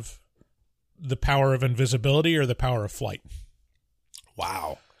have the power of invisibility or the power of flight?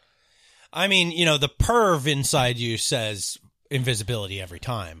 Wow. I mean, the perv inside you says invisibility every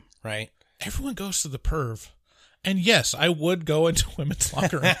time, right? Everyone goes to the perv. And yes, I would go into women's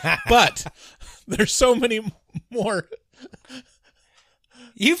locker room, but there's so many more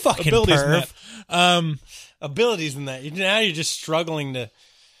you fucking abilities perv. Abilities in that. Now you're just struggling to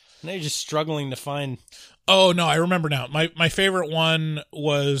find. Oh no, I remember now. My favorite one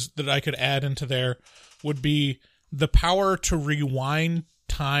was that I could add into there would be the power to rewind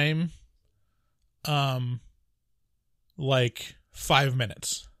time, like 5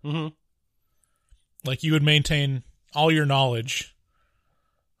 minutes. Mm-hmm. Like you would maintain all your knowledge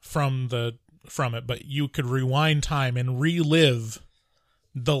from it, but you could rewind time and relive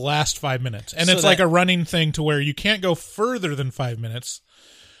the last 5 minutes. And so it's like a running thing to where you can't go further than 5 minutes,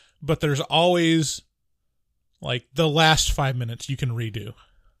 but there's always like the last 5 minutes you can redo.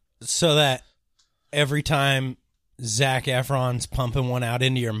 So that every time Zac Efron's pumping one out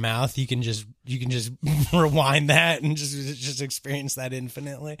into your mouth, you can just rewind that and just experience that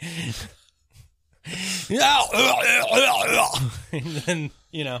infinitely. And then,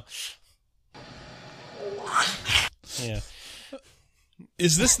 yeah.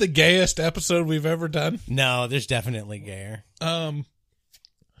 Is this the gayest episode we've ever done? No, there's definitely gayer.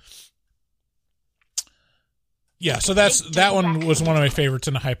 Yeah, so that one was one of my favorites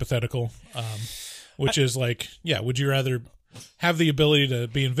in a hypothetical, which is like, yeah, would you rather have the ability to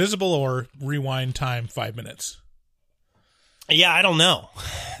be invisible or rewind time 5 minutes? Yeah, I don't know.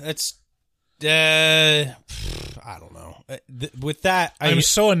 That's I don't know. With that, I'm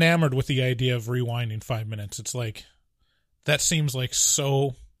so enamored with the idea of rewinding 5 minutes. It's like that seems like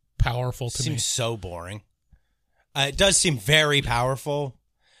so powerful to me. Seems so boring. It does seem very powerful,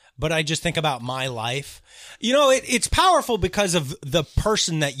 but I just think about my life. You know, it's powerful because of the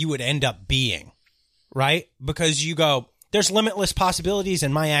person that you would end up being, right? Because you go, there's limitless possibilities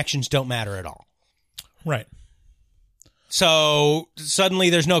and my actions don't matter at all. Right. So suddenly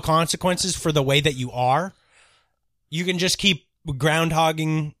there's no consequences for the way that you are. You can just keep Groundhog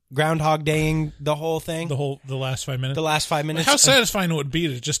Daying the whole thing. The last 5 minutes. The last 5 minutes. How satisfying it would be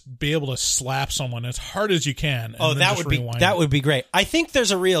to just be able to slap someone as hard as you can. And that would be great. I think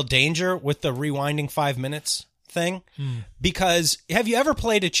there's a real danger with the rewinding 5 minutes thing because have you ever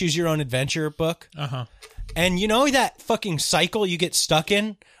played a Choose Your Own Adventure book? Uh-huh. And you know that fucking cycle you get stuck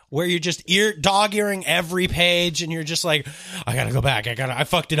in where you're just dog-earing every page and you're just like, I gotta go back. I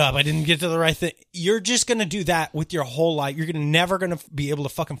fucked it up. I didn't get to the right thing. You're just gonna do that with your whole life. You're never gonna be able to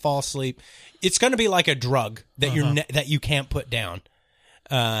fucking fall asleep. It's gonna be like a drug that that you can't put down,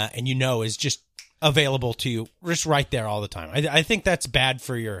 and is just available to you just right there all the time. I think that's bad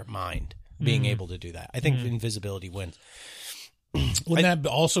for your mind being able to do that. I think invisibility wins. Wouldn't that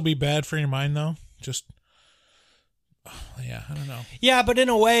also be bad for your mind though? Just. Yeah, I don't know. Yeah, but in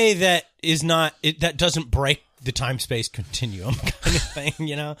a way that is not that doesn't break the time-space continuum kind of thing,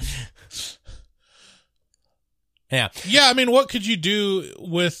 you know? Yeah. Yeah, I mean, what could you do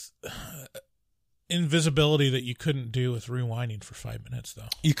with invisibility that you couldn't do with rewinding for 5 minutes, though?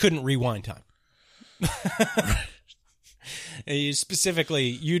 You couldn't rewind time.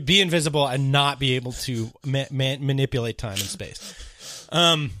 You'd be invisible and not be able to manipulate time and space.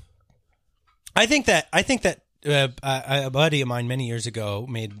 I think that a buddy of mine many years ago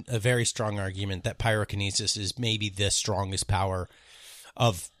made a very strong argument that pyrokinesis is maybe the strongest power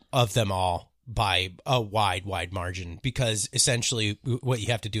of them all by a wide margin, because essentially what you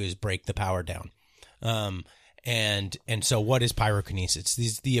have to do is break the power down. And so what is pyrokinesis?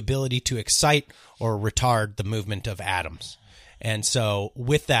 It's the ability to excite or retard the movement of atoms. And so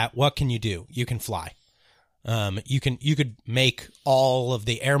with that, what can you do? You can fly. You could make all of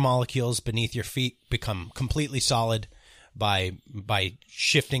the air molecules beneath your feet become completely solid by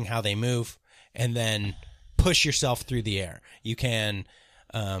shifting how they move, and then push yourself through the air. You can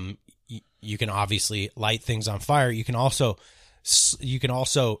obviously light things on fire. You can also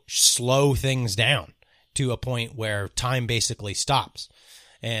slow things down to a point where time basically stops.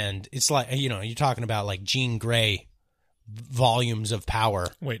 And it's like, you're talking about like Jean Grey volumes of power.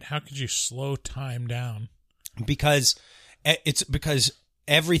 Wait, how could you slow time down? Because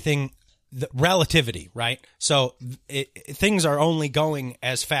everything, relativity, right? So things are only going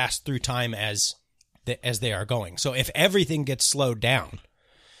as fast through time as they are going. So if everything gets slowed down,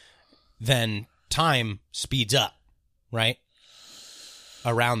 then time speeds up, right?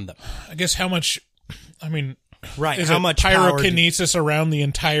 Around them. I guess how much, right? Is how it much pyrokinesis around the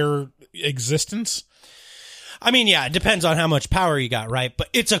entire existence? Yeah, it depends on how much power you got, right? But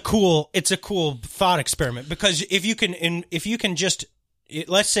it's a cool thought experiment, because if you can just,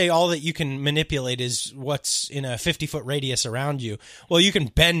 let's say all that you can manipulate is what's in a 50-foot radius around you. Well, you can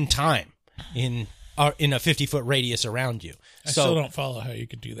bend time in a 50-foot radius around you. I still don't follow how you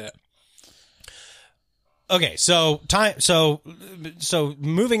could do that. Okay, so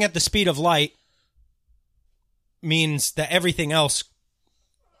moving at the speed of light means that everything else.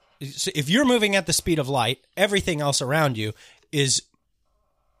 So if you're moving at the speed of light, everything else around you is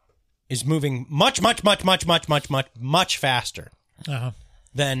moving much faster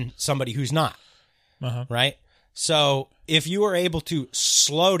than somebody who's not. Right? So if you are able to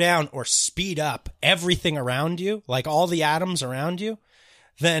slow down or speed up everything around you, like all the atoms around you,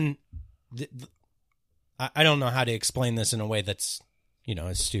 then I don't know how to explain this in a way that's,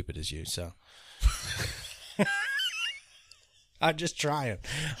 as stupid as you. So. I'm just trying.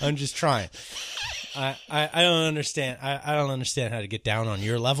 I don't understand. I don't understand how to get down on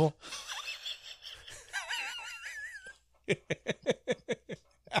your level.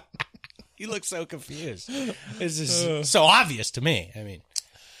 You look so confused. This is so obvious to me.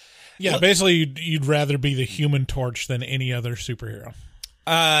 Yeah, basically you'd rather be the Human Torch than any other superhero.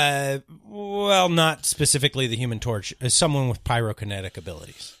 Well, not specifically the Human Torch. As someone with pyrokinetic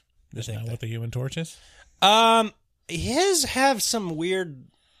abilities. Isn't that what the Human Torch is? His have some weird,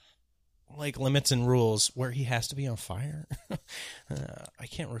 limits and rules where he has to be on fire. I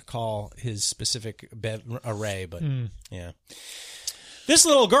can't recall his specific array, but yeah. This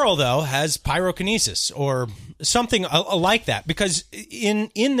little girl, though, has pyrokinesis or something like that, because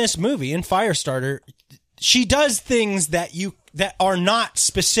in this movie, in Firestarter, she does things that are not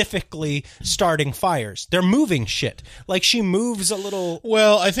specifically starting fires. They're moving shit. Like, she moves a little...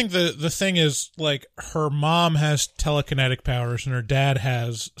 Well, I think the thing is, like, her mom has telekinetic powers and her dad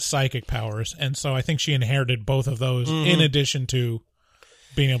has psychic powers, and so I think she inherited both of those in addition to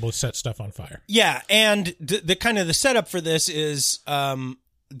being able to set stuff on fire. Yeah, and the kind of the setup for this is...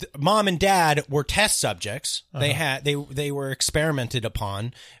 Mom and dad were test subjects. They were experimented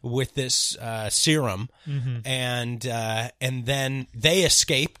upon with this serum, and then they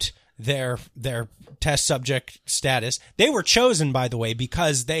escaped their test subject status. They were chosen, by the way,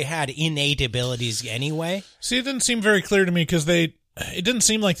 because they had innate abilities anyway. See, it didn't seem very clear to me because it didn't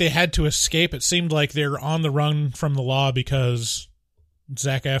seem like they had to escape. It seemed like they were on the run from the law because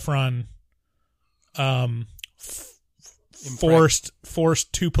Zac Efron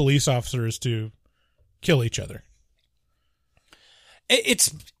forced two police officers to kill each other.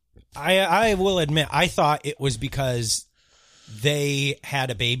 I will admit, I thought it was because they had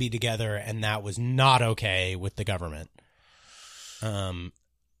a baby together and that was not okay with the government. And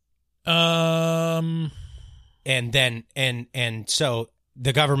so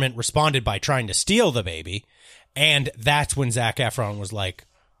the government responded by trying to steal the baby, and that's when Zac Efron was like,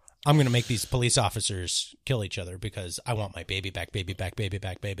 I'm going to make these police officers kill each other because I want my baby back, baby back, baby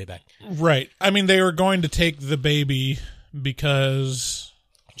back, baby back. Right. I mean, they were going to take the baby because...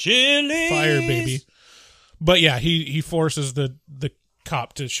 Chili's! Fire baby. But yeah, he forces the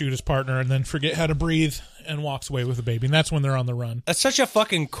cop to shoot his partner and then forget how to breathe and walks away with the baby. And that's when they're on the run. That's such a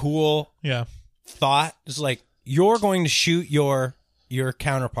fucking cool thought. It's like, you're going to shoot your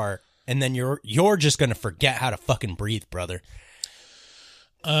counterpart and then you're just going to forget how to fucking breathe, brother.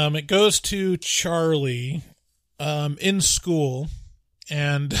 It goes to Charlie in school,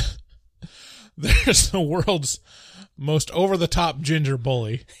 and there's the world's most over-the-top ginger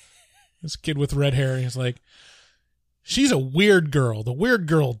bully. This kid with red hair, and he's like, she's a weird girl. The weird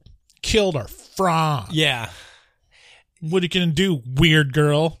girl killed our Fran. Yeah. What are you going to do, weird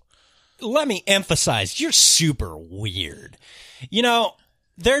girl? Let me emphasize, you're super weird. You know,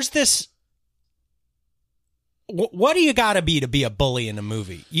 there's this... What do you got to be a bully in a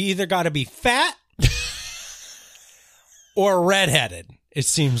movie? You either got to be fat or redheaded, it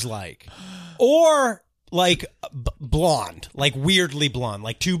seems like. Or, like, blonde. Like, weirdly blonde.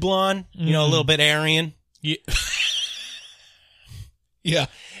 Like, too blonde. You know, a little bit Aryan. Yeah. Yeah.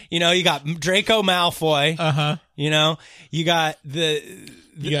 You know, you got Draco Malfoy. Uh-huh. You know, you got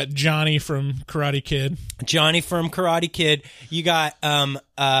you got Johnny from Karate Kid. You got,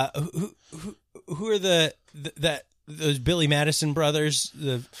 who are those Billy Madison brothers?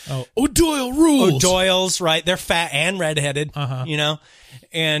 O'Doyle rules. O'Doyle's, right? They're fat and redheaded, Uh-huh. you know?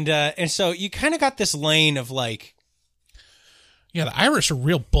 And so you kind of got this lane of like... Yeah, the Irish are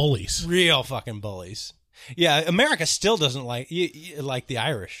real bullies. Real fucking bullies. Yeah, America still doesn't like the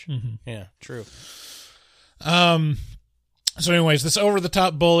Irish. Mm-hmm. Yeah, true. So anyways, this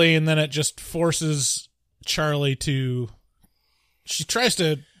over-the-top bully, and then it just forces Charlie to... She tries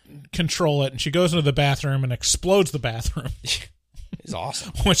to control it, and she goes into the bathroom and explodes the bathroom. It's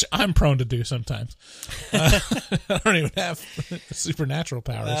awesome. Which I'm prone to do sometimes. I don't even have supernatural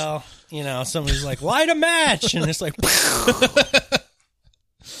powers. Well, you know, somebody's like, light a match, and it's like...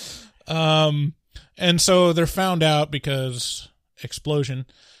 And so they're found out because explosion,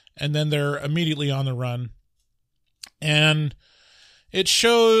 and then they're immediately on the run. And it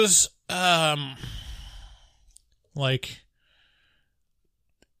shows, like...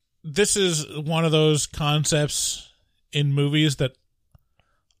 This is one of those concepts in movies that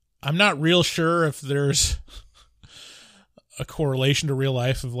I'm not real sure if there's a correlation to real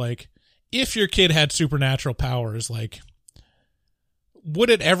life of, like, if your kid had supernatural powers, like, would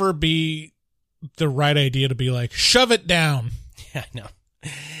it ever be the right idea to be like, shove it down? Yeah, I know.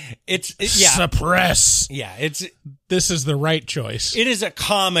 Suppress. Yeah, this is the right choice. It is a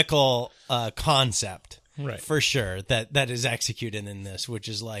comical concept. Right. For sure, that is executed in this, which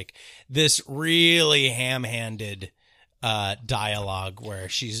is like this really ham-handed dialogue where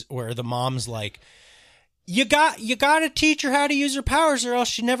the mom's like, you got to teach her how to use her powers, or else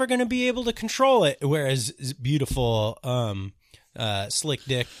she's never going to be able to control it. Whereas beautiful,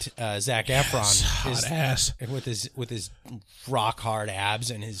 slick-dicked Zac Efron, hot ass with his rock hard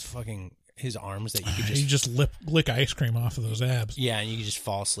abs and his arms that you could just... You just lick ice cream off of those abs. Yeah, and you can just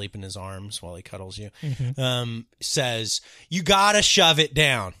fall asleep in his arms while he cuddles you. Mm-hmm. Says, you gotta shove it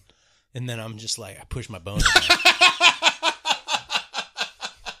down. And then I'm just like, I push my boner down.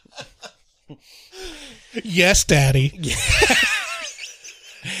 Yes, Daddy.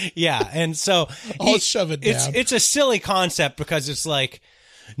 Yeah, and so I'll shove it down. It's a silly concept because it's like,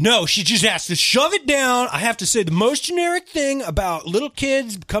 no, she just has to shove it down. I have to say the most generic thing about little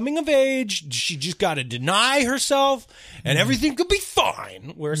kids coming of age. She just got to deny herself, and everything could be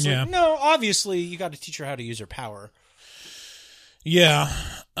fine. Where it's like, no, obviously you got to teach her how to use her power. Yeah.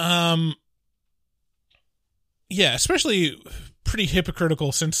 Yeah, especially pretty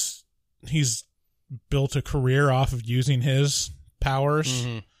hypocritical since he's built a career off of using his powers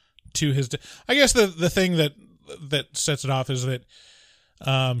to his... I guess the thing that sets it off is that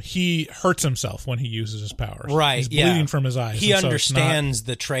he hurts himself when he uses his powers. Right, He's bleeding from his eyes. He understands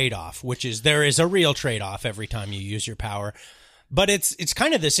the trade-off, which is there is a real trade-off every time you use your power. But it's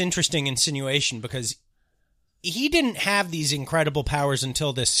kind of this interesting insinuation because he didn't have these incredible powers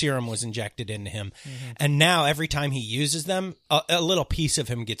until this serum was injected into him. And now every time he uses them, a little piece of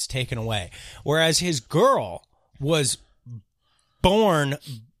him gets taken away. Whereas his girl was born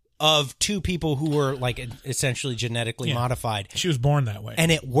of two people who were like essentially genetically modified. She was born that way.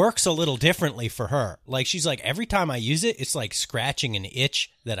 And it works a little differently for her. Like she's like, every time I use it, it's like scratching an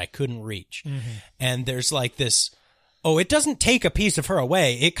itch that I couldn't reach. And there's like this, it doesn't take a piece of her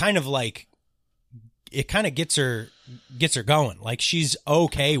away. It kind of gets her going. Like she's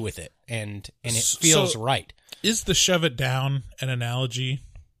okay with it and it feels right. Is the shove it down an analogy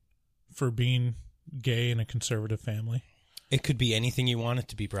for being gay in a conservative family? It could be anything you want it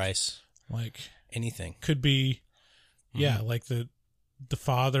to be, Bryce. Like anything. Could be like the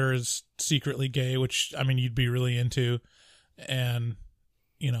father is secretly gay, which I mean you'd be really into, and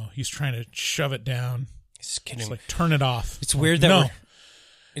he's trying to shove it down. He's kidding. It's like turn it off. It's weird that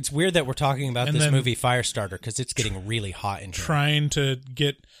it's weird that we're talking about this movie Firestarter because it's getting really hot in here. Trying to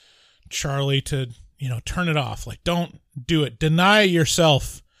get Charlie to, turn it off. Like, don't do it. Deny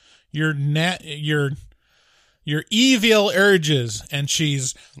yourself your evil urges. And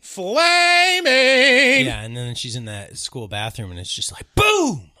she's flaming. Yeah, and then she's in that school bathroom and it's just like,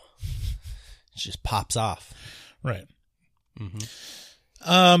 boom! It just pops off. Right.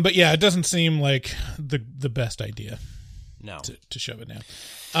 But yeah, it doesn't seem like the best idea. No. To shove it down.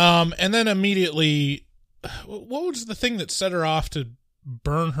 And then immediately, what was the thing that set her off to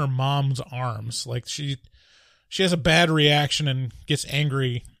burn her mom's arms? Like she has a bad reaction and gets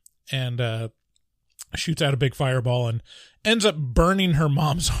angry and shoots out a big fireball and ends up burning her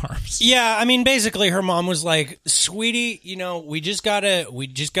mom's arms. Yeah, I mean, basically her mom was like, sweetie, we just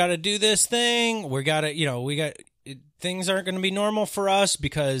gotta do this thing. Things aren't going to be normal for us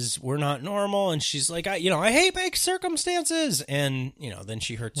because we're not normal. And she's like, I hate big circumstances. And, then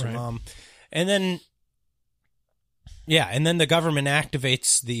she hurts her mom. And then, and then the government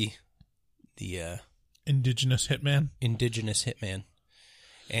activates the indigenous hitman.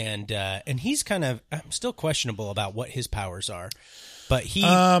 And he's kind of, I'm still questionable about what his powers are, but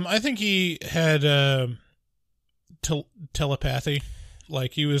I think he had, telepathy.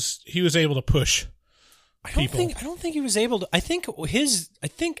 Like he was able to push people. I don't think he was able to. I think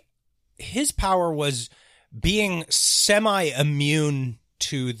his power was being semi-immune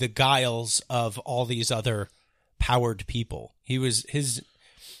to the guiles of all these other powered people. Because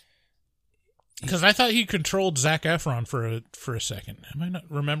I thought he controlled Zac Efron for a second. Am I not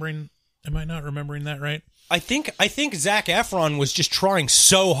remembering that right? I think Zac Efron was just trying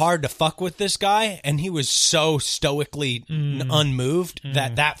so hard to fuck with this guy, and he was so stoically unmoved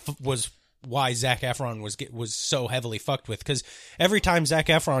that was why Zac Efron was so heavily fucked with, because every time Zac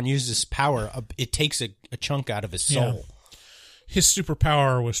Efron uses power, it takes a chunk out of his soul. Yeah. His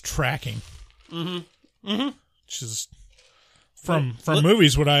superpower was tracking. Which is from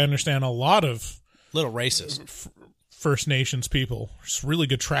movies what I understand a lot of little racist First Nations people. Just really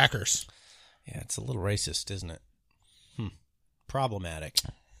good trackers. Yeah, it's a little racist, isn't it? Problematic.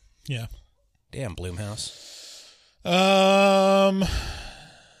 Yeah. Damn, Blumhouse.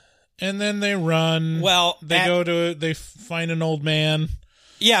 And then they run. Well, they find an old man.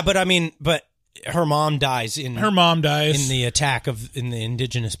 Yeah, but her mom dies in the attack in the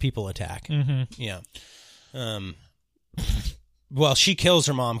indigenous people attack. Yeah. Well, she kills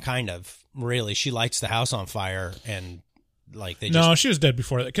her mom, kind of. Really, she lights the house on fire, and she was dead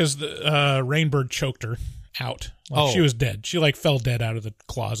before that because the Rainbird choked her out. She was dead. She fell dead out of the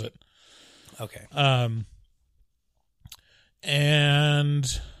closet. Okay.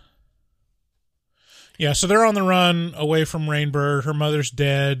 And yeah, so they're on the run away from Rainbird. Her mother's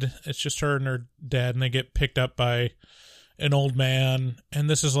dead. It's just her and her dad, and they get picked up by an old man. And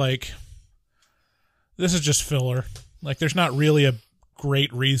this is just filler. There's not really a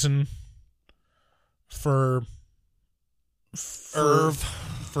great reason for Irv.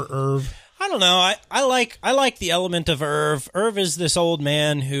 I don't know. I like the element of Irv. Irv is this old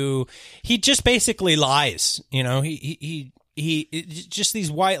man who he just basically lies. You know, he just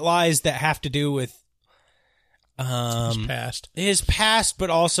these white lies that have to do with his past, but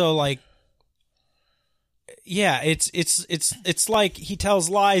also like, yeah, it's like he tells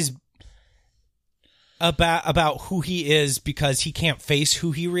lies about who he is because he can't face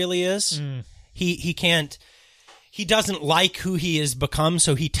who he really is. He can't. He doesn't like who he has become,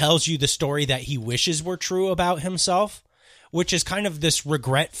 so he tells you the story that he wishes were true about himself, which is kind of this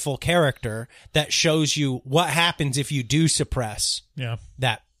regretful character that shows you what happens if you do suppress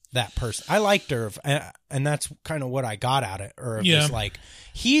that person. I liked Irv, and that's kind of what I got out of Irv. Yeah. Is like,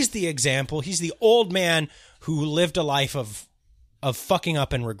 he's the example. He's the old man who lived a life of fucking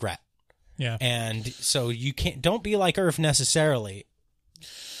up and regret. Yeah. And so don't be like Irv necessarily.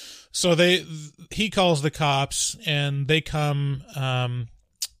 So he calls the cops, and they come.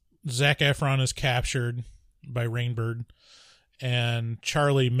 Zac Efron is captured by Rainbird, and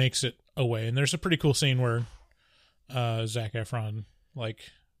Charlie makes it away. And there's a pretty cool scene where Zac Efron like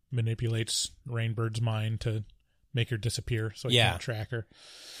manipulates Rainbird's mind to make her disappear, so he can't track her.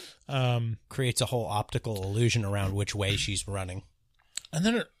 Creates a whole optical illusion around which way she's running, and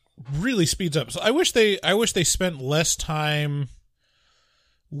then it really speeds up. So I wish they spent less time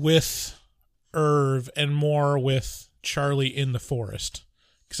with Irv and more with Charlie in the forest,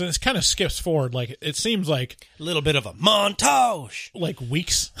 because it kind of skips forward. Like, it seems like a little bit of a montage, like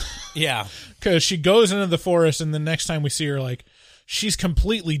weeks. Yeah, because she goes into the forest, and the next time we see her, like, she's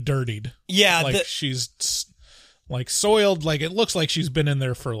completely dirtied. Yeah, like she's like soiled. Like, it looks like she's been in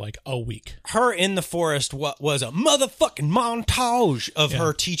there for like a week. Her in the forest was a motherfucking montage of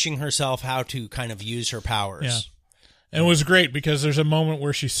her teaching herself how to kind of use her powers. Yeah. And it was great because there's a moment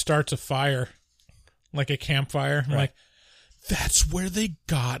where she starts a fire, like a campfire. I'm like, that's where they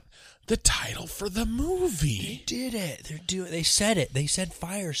got the title for the movie. They did it. They said it. They said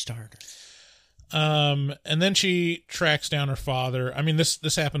Firestarter. And then she tracks down her father. I mean,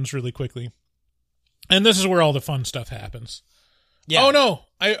 this happens really quickly. And this is where all the fun stuff happens. Yeah. Oh, no.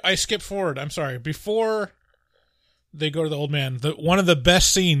 I skipped forward. I'm sorry. Before they go to the old man, one of the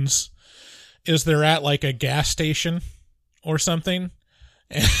best scenes is they're at like a gas station or something.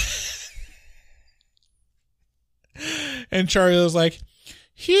 And Charlie was like,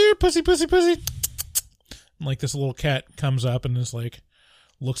 here, pussy, pussy, pussy. And like this little cat comes up and is like,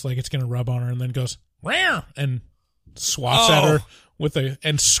 looks like it's going to rub on her, and then goes, "Meow," and swats at her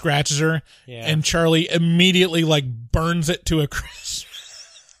and scratches her. Yeah. And Charlie immediately like burns it to a crisp.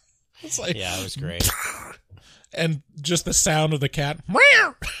 It's like, yeah, it was great. And just the sound of the cat.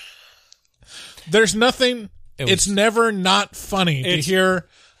 Meow. There's nothing. It's never not funny to hear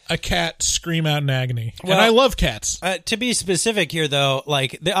a cat scream out in agony. Well, and I love cats. To be specific here, though,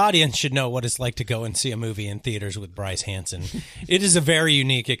 like, the audience should know what it's like to go and see a movie in theaters with Bryce Hanson. It is a very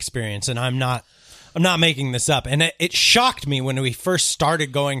unique experience, and I'm not making this up. And it shocked me when we first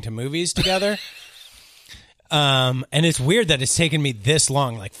started going to movies together. And it's weird that it's taken me this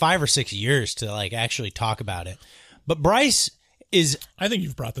long, like 5 or 6 years, to like actually talk about it. But Bryce is, I think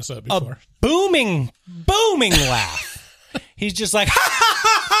you've brought this up before, a booming laugh. He's just like, ha ha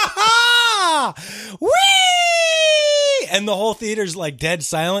ha ha ha, wee, and the whole theater's like dead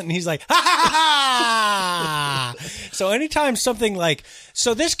silent, and he's like, ha ha ha ha. So anytime something like,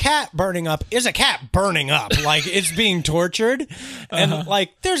 so this cat burning up is a cat burning up, like it's being tortured, and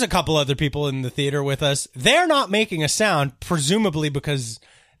like there's a couple other people in the theater with us. They're not making a sound, presumably because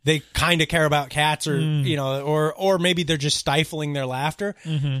they kind of care about cats, or you know, or maybe they're just stifling their laughter.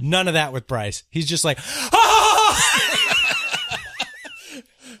 Mm-hmm. None of that with Bryce. He's just like, ah!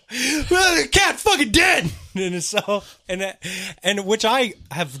 The cat fucking dead. And so, and which I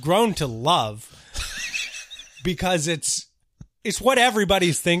have grown to love, because it's what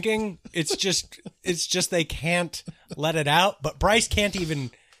everybody's thinking. It's just they can't let it out. But Bryce can't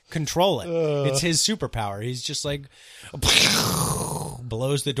even control it. It's his superpower. He's just like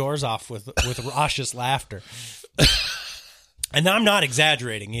blows the doors off with raucous laughter. And I'm not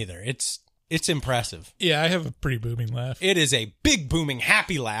exaggerating either. It's impressive. Yeah, I have a pretty booming laugh. It is a big booming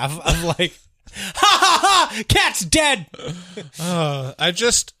happy laugh of like, ha ha ha, cat's dead.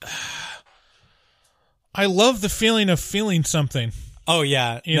 I love the feeling of feeling something. Oh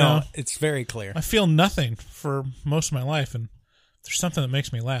yeah, you know, it's very clear. I feel nothing for most of my life, and there's something that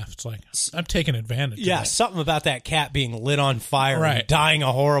makes me laugh. It's like, I'm taking advantage of that. Something about that cat being lit on fire and dying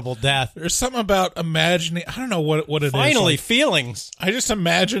a horrible death. There's something about imagining, I don't know what it is. Finally, like, feelings. I just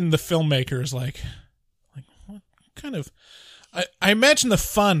imagine the filmmakers like what kind of, I imagine the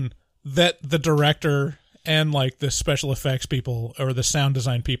fun that the director and like the special effects people or the sound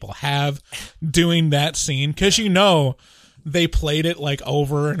design people have doing that scene, because they played it like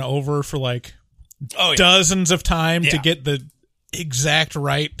over and over for like dozens of time to get the exact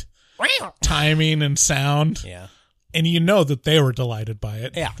right timing and sound. Yeah. And that they were delighted by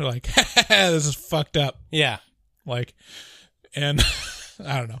it. Yeah. They're like, this is fucked up. Yeah. Like, and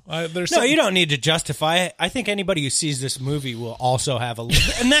I don't know. No, you don't need to justify it. I think anybody who sees this movie will also have a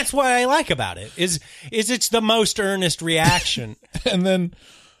and that's what I like about it, is it's the most earnest reaction. And then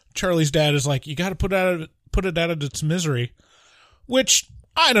Charlie's dad is like, you got to put it out of its misery, which,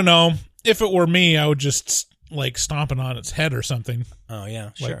 I don't know. If it were me, I would just like stomp it on its head or something. Oh, yeah,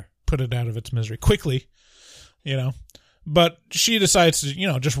 like, sure. Put it out of its misery quickly, But she decides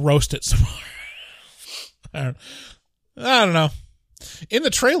to, just roast it some more. I don't know. In the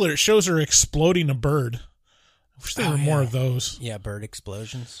trailer, it shows her exploding a bird. I wish there were more of those. Yeah, bird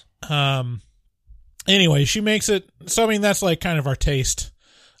explosions. Anyway, she makes it. So, I mean, that's like kind of our taste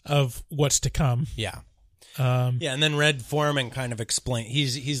of what's to come. Yeah. And then Red Foreman kind of explain.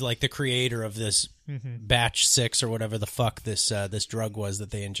 He's like the creator of this batch 6 or whatever the fuck this drug was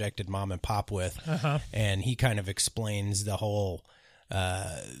that they injected Mom and Pop with, and he kind of explains the whole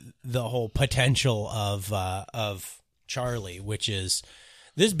potential of Charlie, which is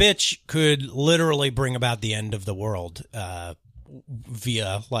this bitch could literally bring about the end of the world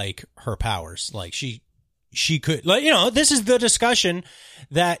via like her powers. Like she could, like, this is the discussion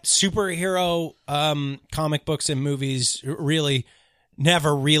that superhero comic books and movies really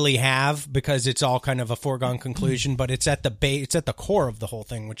never really have, because it's all kind of a foregone conclusion, but it's at the core of the whole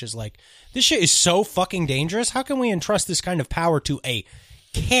thing, which is like, this shit is so fucking dangerous. How can we entrust this kind of power to a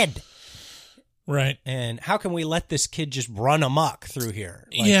kid? Right. And how can we let this kid just run amok through here?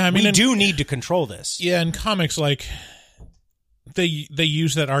 Like, yeah, I mean, we do need to control this. Yeah, in comics, like, they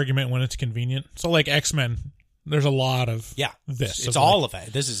use that argument when it's convenient. So, like, X-Men, there's a lot of this. It's all of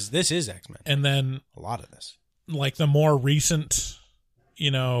it. This is X-Men. And then a lot of this. Like, the more recent,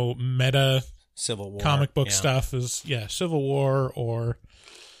 meta Civil War comic book stuff is, Civil War or,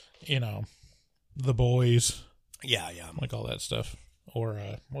 The Boys. Yeah. Like all that stuff. Or,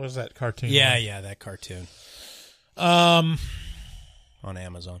 what was that cartoon? Yeah, that cartoon. On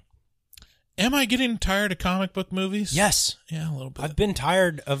Amazon. Am I getting tired of comic book movies? Yes. Yeah, a little bit. I've been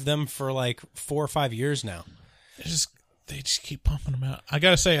tired of them for like 4 or 5 years now. They just keep pumping them out. I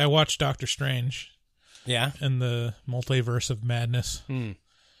gotta say, I watched Doctor Strange. Yeah. In the Multiverse of Madness. And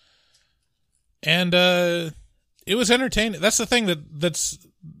it was entertaining. That's the thing that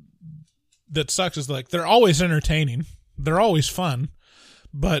sucks, is like, they're always entertaining. They're always fun.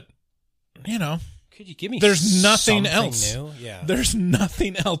 But, could you give me there's nothing else new? Yeah. There's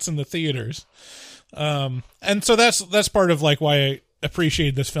nothing else in the theaters. And so that's part of like why I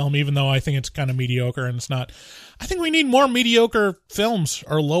appreciate this film, even though I think it's kind of mediocre and it's not. I think we need more mediocre films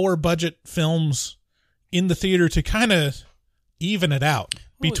or lower budget films in the theater to kind of even it out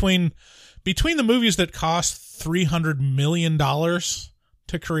between the movies that cost $300 million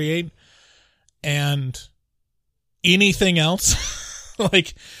to create and anything else.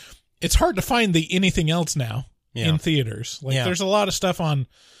 Like, it's hard to find the anything else now in theaters. Like, there's a lot of stuff on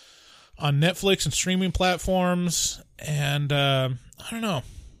Netflix and streaming platforms, and I don't know.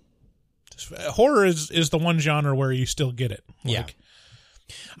 Horror is the one genre where you still get it. Like,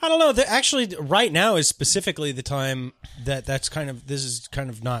 I don't know. Actually, right now is specifically the time this is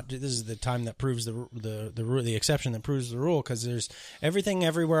the time that proves the exception that proves the rule, because there's Everything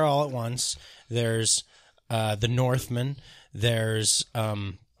Everywhere All at Once. There's The Northman. There's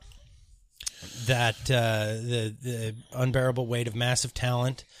the Unbearable Weight of Massive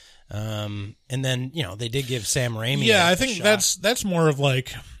Talent. And then, they did give Sam Raimi I think that's more of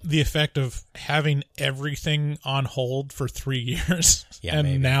like the effect of having everything on hold for 3 years. Yeah, and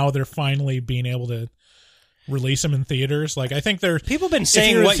maybe. Now they're finally being able to release them in theaters. Like, I think people have been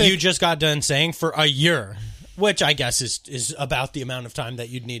saying what you just got done saying for a year, which I guess is about the amount of time that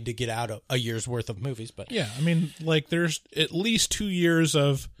you'd need to get out a year's worth of movies. But yeah, I mean, like, there's at least 2 years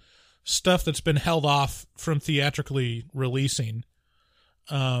of stuff that's been held off from theatrically releasing.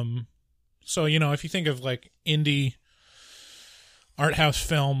 So, if you think of like indie art house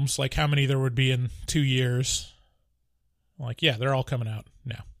films, like how many there would be in 2 years, like, they're all coming out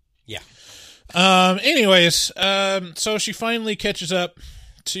now. Yeah. Anyways, so she finally catches up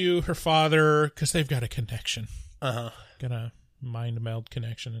to her father because they've got a connection. Got a mind meld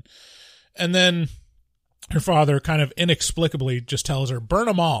connection. And then her father kind of inexplicably just tells her, burn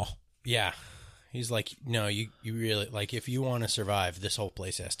them all. Yeah. He's like, no, you really, like, if you want to survive, this whole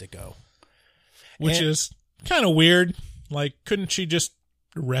place has to go. Which is kind of weird. Like, couldn't she just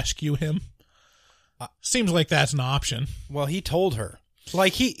rescue him? Seems like that's an option. Well, he told her.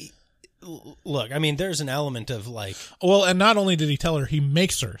 Like, look, I mean, there's an element of, like... Well, and not only did he tell her, he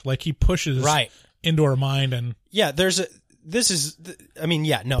makes her. Like, he pushes into her mind and... Yeah,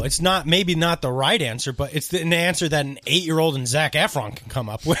 it's not, maybe not the right answer, but it's an answer that an 8-year-old and Zac Efron can come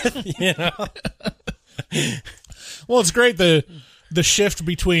up with, you know? Well, it's great, the shift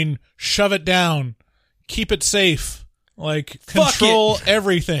between shove it down, keep it safe, like, control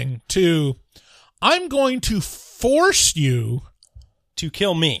everything, to I'm going to force you to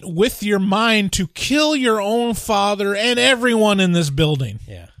kill me with your mind to kill your own father and everyone in this building.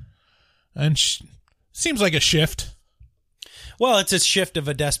 Yeah. And seems like a shift. Well, it's a shift of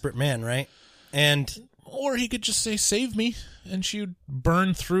a desperate man, right? Or he could just say, "Save me," and she would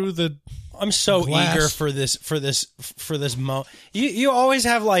burn through the. I'm so glass. eager for this moment. You always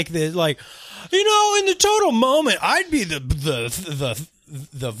have like in the total moment, I'd be the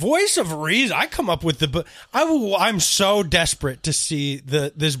voice of reason. I come up with I'm so desperate to see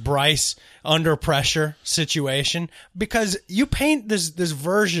this Bryce under pressure situation, because you paint this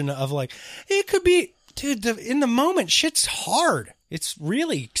version of, like, it could be, dude, in the moment, shit's hard. It's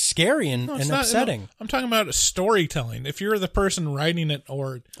really scary and upsetting. I'm talking about storytelling. If you're the person writing it,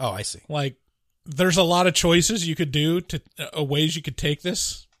 or... Oh, I see. Like, there's a lot of choices you could do, ways you could take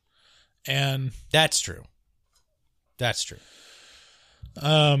this, and... That's true. That's true.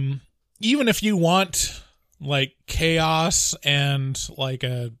 Even if you want, like, chaos and, like,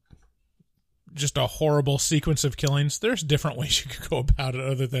 just a horrible sequence of killings, there's different ways you could go about it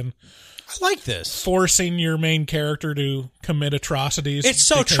other than... I like this. Forcing your main character to commit atrocities. It's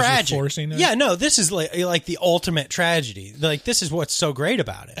so tragic. Forcing it. Yeah, no, this is like the ultimate tragedy. Like, this is what's so great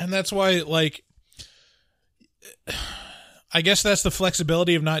about it. And that's why, like, I guess that's the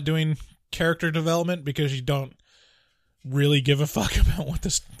flexibility of not doing character development, because you don't really give a fuck about what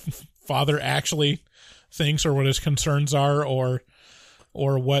this father actually thinks or what his concerns are, or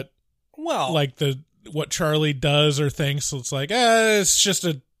what, like, what Charlie does or thinks. So it's like, it's just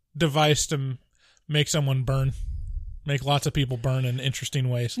a device to make someone burn, make lots of people burn in interesting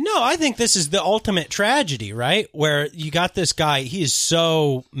ways. No, I think this is the ultimate tragedy, right? Where you got this guy, he is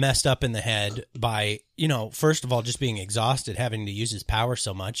so messed up in the head by, first of all, just being exhausted, having to use his power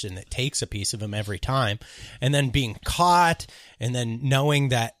so much, and it takes a piece of him every time, and then being caught, and then knowing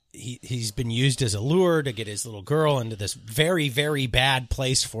that he's been used as a lure to get his little girl into this very, very bad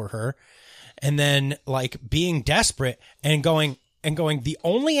place for her, and then, like, being desperate and going, the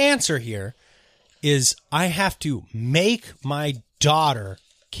only answer here is I have to make my daughter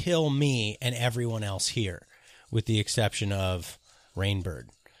kill me and everyone else here, with the exception of Rainbird.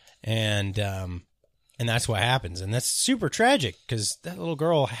 And that's what happens. And that's super tragic, because that little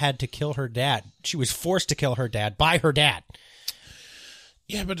girl had to kill her dad. She was forced to kill her dad by her dad.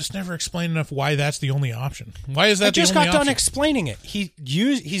 Yeah, but it's never explained enough why that's the only option. Why is that the only option? I just got done explaining it.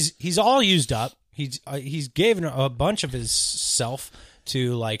 He's all used up. He's given a bunch of his self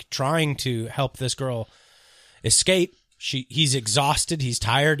to, like, trying to help this girl escape. He's exhausted. He's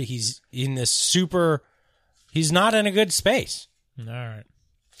tired. He's in this he's not in a good space. All right.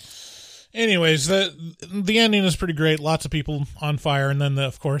 Anyways, the ending is pretty great. Lots of people on fire, and then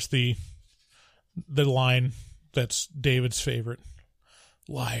of course the line that's David's favorite: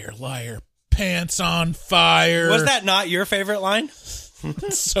 "Liar, liar, pants on fire." Was that not your favorite line?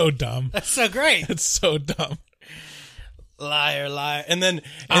 It's so dumb. That's so great. It's so dumb. Liar, liar. And then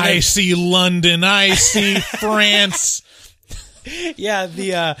I see London. I see France. Yeah,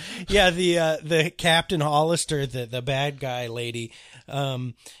 the Captain Hollister, the bad guy lady,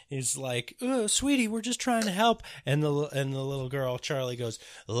 is like, "Oh, sweetie, we're just trying to help." And the little girl Charlie goes,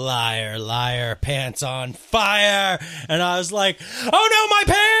 "Liar, liar, pants on fire." And I was like, "Oh no, my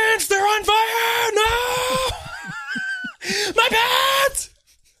pants! They're on fire! No, my pants!"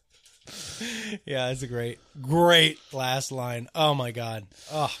 Yeah, it's a great last line. Oh my god,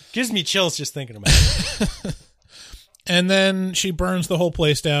 gives me chills just thinking about it. And then she burns the whole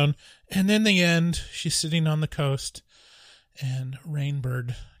place down. And in the end, she's sitting on the coast, and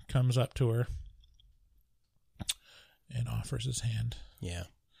Rainbird comes up to her and offers his hand. Yeah.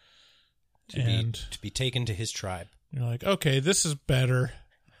 To be taken to his tribe. You're like, okay, this is better.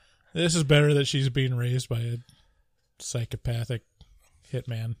 This is better that she's being raised by a psychopathic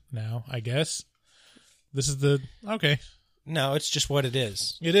hitman now, I guess. This is okay. No, it's just what it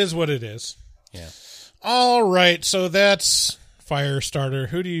is. It is what it is. Yeah. All right, so that's Firestarter.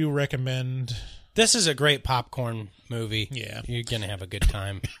 Who do you recommend? This is a great popcorn movie. Yeah. You're going to have a good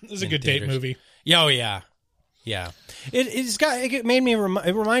time. This is a good date movie. Oh, yeah. Yeah.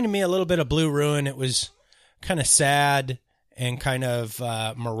 It reminded me a little bit of Blue Ruin. It was kind of sad and kind of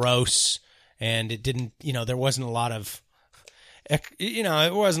morose and it didn't, there wasn't a lot of,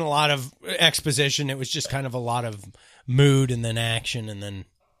 it wasn't a lot of exposition. It was just kind of a lot of mood and then action and then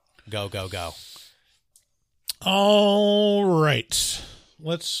go. All right.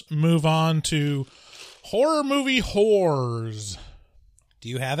 Let's move on to horror movie whores. Do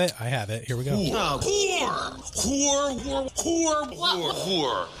you have it? I have it. Here we go.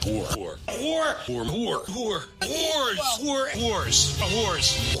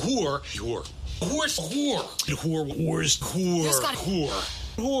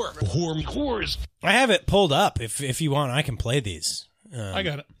 I have it pulled up. If you want, I can play these. I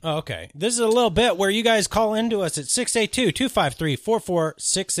got it. Oh, okay. This is a little bit where you guys call into us at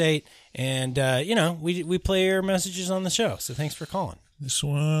 682-253-4468, and, we play your messages on the show, so thanks for calling. This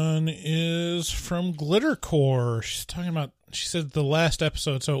one is from Glittercore. She's talking about, she said the last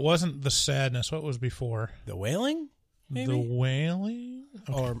episode, so it wasn't the sadness. What was before? The wailing? Maybe? The wailing?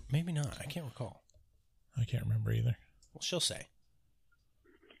 Okay. Or maybe not. I can't recall. I can't remember either. Well, she'll say.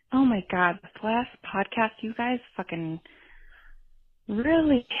 Oh my God, this last podcast, you guys fucking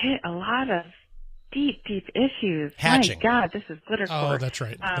really hit a lot of deep issues. Hatching. My God, this is Glittercore. Oh, that's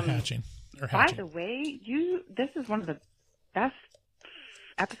right. The hatching. By the way, this is one of the best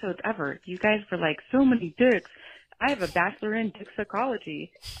episodes ever. You guys were like, so many dicks. I have a bachelor in dick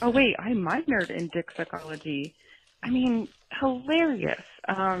psychology. Oh wait, I minored in dick psychology. I mean, hilarious.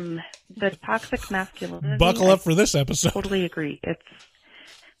 The toxic masculinity. Buckle up for this episode. Totally agree. It's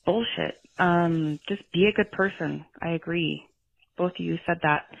bullshit. Just be a good person. I agree. Both of you said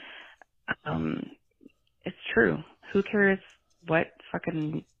that. It's true. Who cares what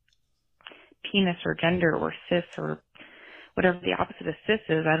fucking penis or gender or cis or whatever the opposite of cis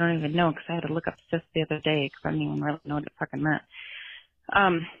is? I don't even know because I had to look up cis the other day because I didn't even really know what it fucking meant.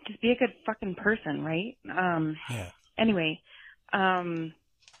 Just be a good fucking person, right? Yeah. Anyway,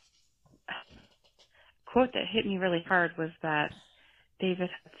 quote that hit me really hard was that David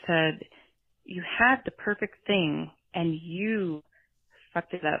had said, you had the perfect thing and you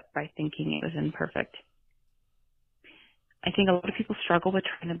fucked it up by thinking it was imperfect. I think a lot of people struggle with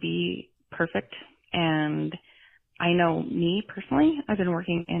trying to be perfect, and I know me personally, I've been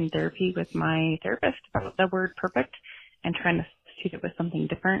working in therapy with my therapist about the word perfect and trying to substitute it with something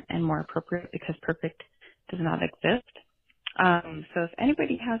different and more appropriate because perfect does not exist. So if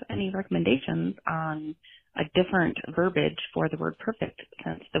anybody has any recommendations on a different verbiage for the word perfect,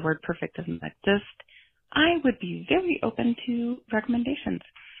 since the word perfect doesn't exist, I would be very open to recommendations.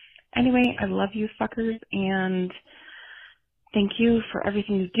 Anyway, I love you fuckers, and thank you for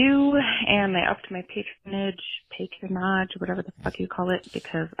everything you do, and I upped my patronage, whatever the fuck you call it,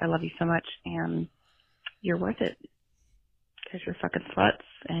 because I love you so much, and you're worth it. Because you're fucking sluts,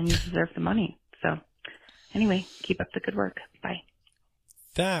 and you deserve the money. So, anyway, keep up the good work. Bye.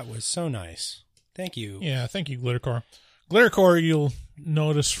 That was so nice. Thank you. Yeah, thank you, Glittercore. Glittercore, you'll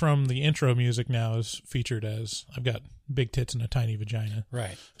notice from the intro music now, is featured as, I've got big tits and a tiny vagina.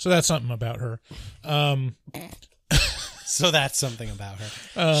 Right. So that's something about her. So that's something about her.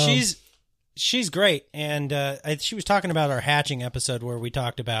 She's great, and she was talking about our hatching episode where we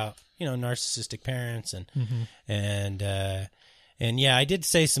talked about narcissistic parents and yeah, I did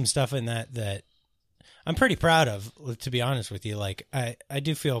say some stuff in that I'm pretty proud of. To be honest with you, like I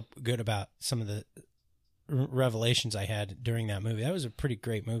do feel good about some of the revelations I had during that movie. That was a pretty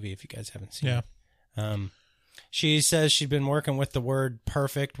great movie. If you guys haven't seen it. She says she's been working with the word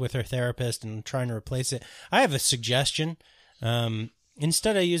perfect with her therapist and trying to replace it. I have a suggestion.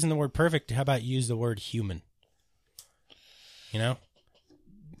 Instead of using the word perfect, how about use the word human?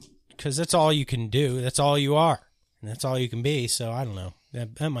 Because that's all you can do. That's all you are. And that's all you can be. So I don't know.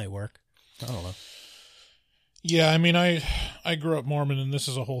 That might work. I don't know. Yeah, I mean, I grew up Mormon, and this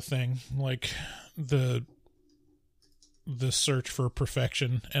is a whole thing. Like, the search for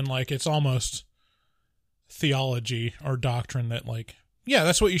perfection, and like it's almost theology or doctrine that like, yeah,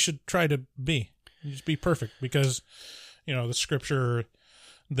 that's what you should try to be. You just be perfect, because the scripture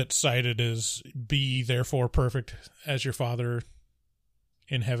that's cited is be therefore perfect as your Father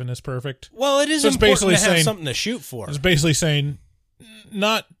in heaven is perfect. Well, it is important to have something to shoot for. It's basically saying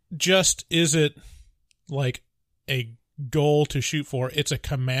not just is it like a goal to shoot for, it's a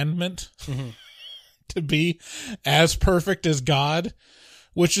commandment to be as perfect as God,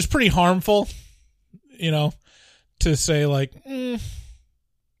 which is pretty harmful, to say like,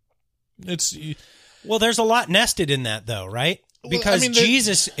 it's... Well, there's a lot nested in that though, right? Because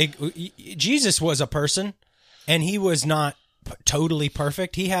Jesus was a person, and he was not totally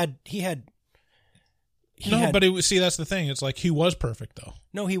perfect. But see, that's the thing. It's like he was perfect though.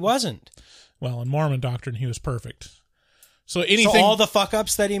 No, he wasn't. Well, in Mormon doctrine, he was perfect. So anything. So all the fuck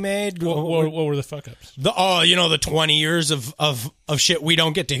ups that he made. What were the fuck ups? The 20 years of shit we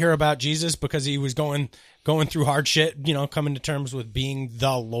don't get to hear about Jesus because he was going through hard shit. Coming to terms with being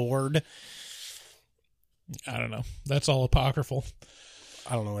the Lord. I don't know. That's all apocryphal.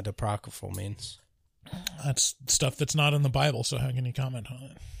 I don't know what apocryphal means. That's stuff that's not in the Bible. So how can you comment on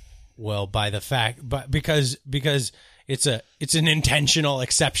it? Well, because it's an intentional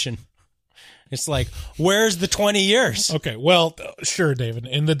exception. It's like, where's the 20 years? Okay, well, sure, David.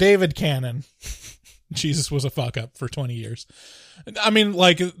 In the David canon, Jesus was a fuck up for 20 years. I mean,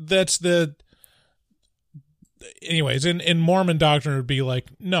 like, that's the... Anyways, in Mormon doctrine, it would be like,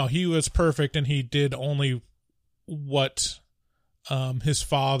 no, he was perfect and he did only what his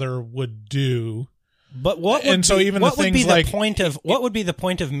father would do. But what would be the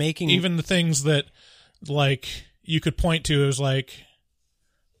point of making... Even the things that, like, you could point to as like...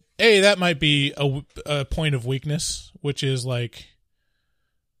 Hey, that might be a point of weakness, which is like,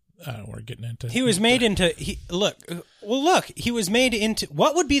 I don't know, we're getting into. He was made into. He was made into.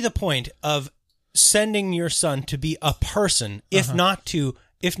 What would be the point of sending your son to be a person, if not to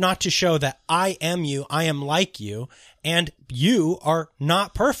show that I am you, I am like you, and you are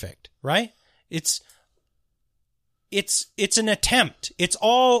not perfect, right? It's an attempt. It's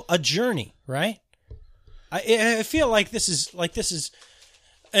all a journey, right? I feel like this is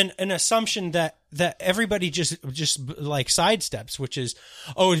an assumption that everybody just like sidesteps, which is,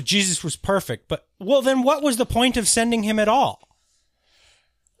 oh, Jesus was perfect. But, well, then what was the point of sending him at all?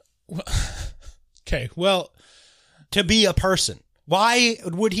 Okay, well... To be a person. Why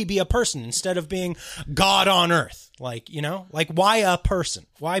would he be a person instead of being God on earth? Like, why a person?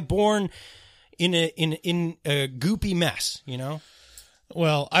 Why born in a goopy mess,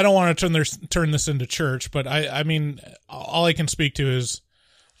 Well, I don't want to turn this into church, but I mean, all I can speak to is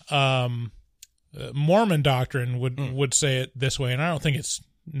Mormon doctrine would say it this way, and I don't think it's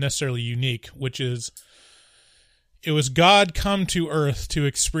necessarily unique, which is it was God come to earth to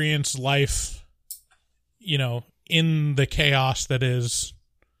experience life, in the chaos that is,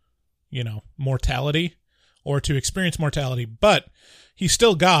 mortality, or to experience mortality, but he's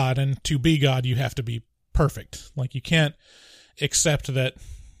still God, and to be God, you have to be perfect. Like, you can't accept that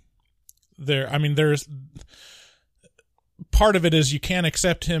there's part of it is you can't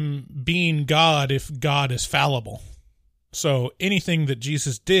accept him being God if God is fallible. So anything that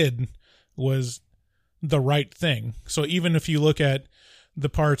Jesus did was the right thing. So even if you look at the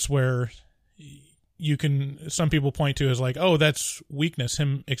parts where some people point to as like, oh, that's weakness,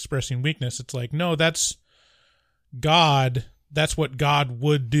 him expressing weakness. It's like, no, that's God. That's what God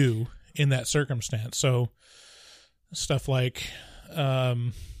would do in that circumstance. So stuff like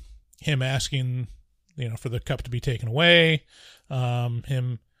him asking, for the cup to be taken away,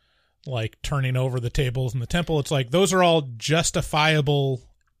 him like turning over the tables in the temple. It's like, those are all justifiable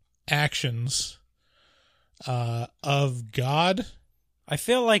actions of God. I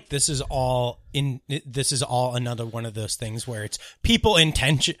feel like this is all another one of those things where it's people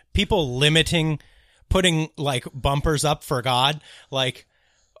limiting, putting like bumpers up for God. Like,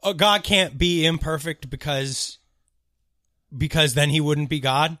 oh, God can't be imperfect because then he wouldn't be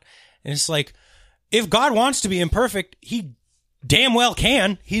God. And it's like, if God wants to be imperfect, he damn well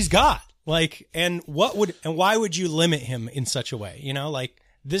can. He's God. Like, and why would you limit him in such a way? Like,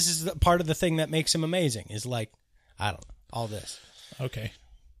 this is the part of the thing that makes him amazing is like, I don't know, all this. Okay.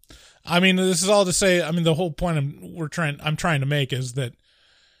 I mean, this is all to say, the whole point I'm trying to make is that,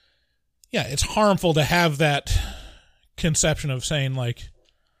 yeah, it's harmful to have that conception of saying like,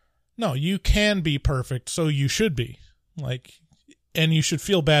 no, you can be perfect, so you should be. Like, and you should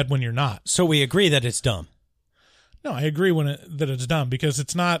feel bad when you're not. So we agree that it's dumb. No, I agree that it's dumb because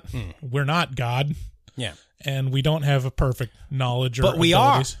it's not. We're not God. Yeah, and we don't have a perfect knowledge or. But we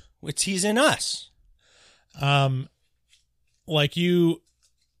abilities. Are. He's in us. Like, you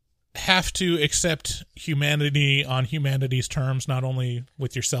have to accept humanity on humanity's terms, not only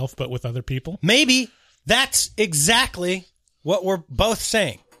with yourself but with other people. Maybe that's exactly what we're both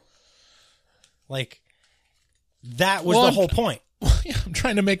saying. Like, that was the whole point. I'm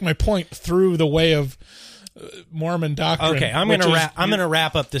trying to make my point through the way of Mormon doctrine. Okay, I'm gonna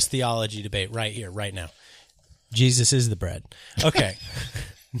wrap up this theology debate right here, right now. Jesus is the bread. Okay,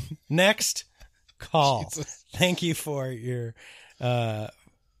 next call. Jesus. Thank you for your call,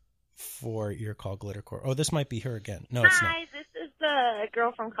 Glittercore. Oh, this might be her again. No, it's not. Hi, this is the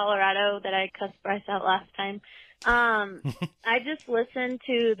girl from Colorado that I cussed Bryce out last time. I just listened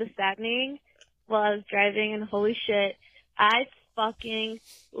to the stagnating while I was driving, and holy shit, I fucking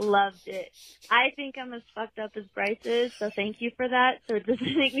loved it. I think I'm as fucked up as Bryce is, so thank you for that. So it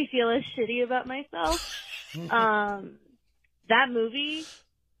doesn't make me feel as shitty about myself. that movie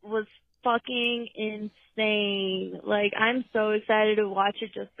was fucking insane. Like, I'm so excited to watch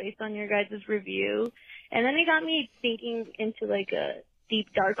it just based on your guys' review. And then it got me thinking into, like, a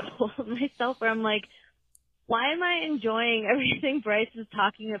deep, dark hole of myself where I'm like, why am I enjoying everything Bryce is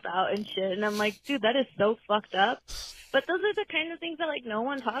talking about and shit? And I'm like, dude, that is so fucked up. But those are the kind of things that, like, no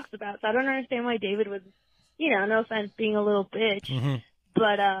one talks about. So I don't understand why David was, no offense, being a little bitch. Mm-hmm.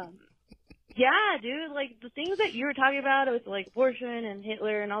 But, yeah, dude, like, the things that you were talking about with, like, abortion and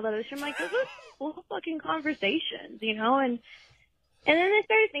Hitler and all that other shit, I'm like, those are cool fucking conversations, And then I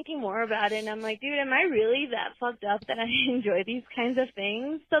started thinking more about it, and I'm like, dude, am I really that fucked up that I enjoy these kinds of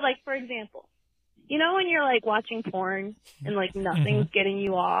things? So, like, for example, when you're, like, watching porn and, like, nothing's getting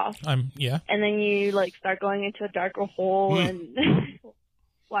you off? Yeah. And then you, like, start going into a darker hole and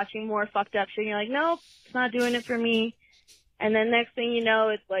watching more fucked up shit, and you're like, nope, it's not doing it for me. And then next thing you know,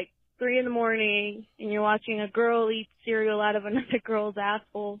 it's, like, 3 a.m, and you're watching a girl eat cereal out of another girl's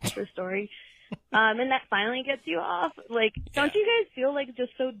asshole, true story. And that finally gets you off. Like, don't you guys feel like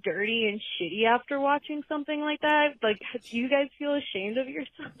just so dirty and shitty after watching something like that? Like, do you guys feel ashamed of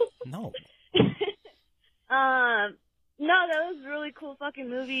yourself? No. No, that was a really cool fucking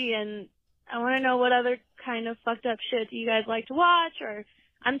movie, and I want to know what other kind of fucked up shit do you guys like to watch, or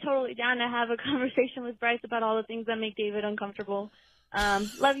I'm totally down to have a conversation with Bryce about all the things that make David uncomfortable.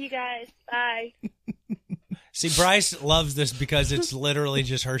 Love you guys. Bye. See, Bryce loves this because it's literally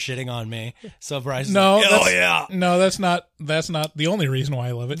just her shitting on me. So Bryce is No, like, yeah. No, that's not the only reason why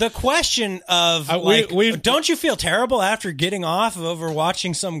I love it. The question of, don't you feel terrible after getting off over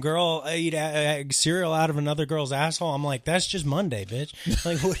watching some girl eat cereal out of another girl's asshole? I'm like, that's just Monday, bitch.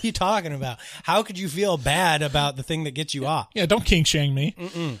 Like, what are you talking about? How could you feel bad about the thing that gets you off? Yeah, don't kink shame me.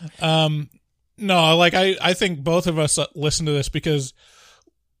 No, like, I think both of us listen to this because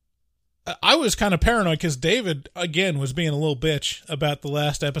I was kind of paranoid because David, again, was being a little bitch about the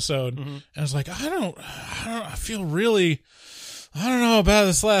last episode. Mm-hmm. And I was like, I don't know about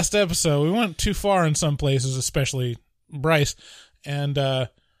this last episode. We went too far in some places, especially Bryce. And I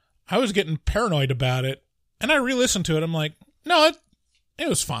was getting paranoid about it. And I re-listened to it. I'm like, no, it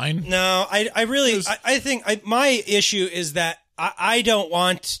was fine. No, I think my issue is that I don't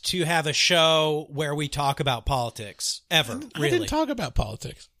want to have a show where we talk about politics, ever, really. I didn't talk about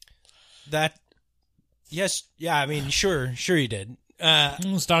politics. Sure you did. I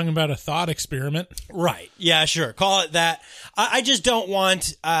was talking about a thought experiment. Right. Yeah, sure. Call it that. I just don't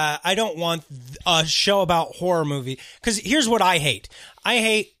want, I don't want a show about horror movie. Cause here's what I hate. I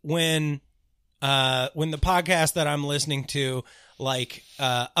hate when the podcast that I'm listening to, like,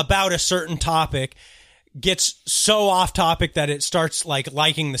 about a certain topic gets so off topic that it starts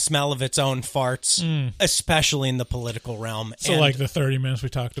liking the smell of its own farts, especially in the political realm. So, like the 30 minutes we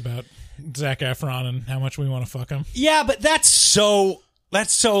talked about Zac Efron and how much we want to fuck him. Yeah, but that's so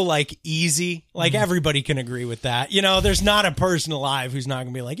like easy. Like everybody can agree with that. There's not a person alive who's not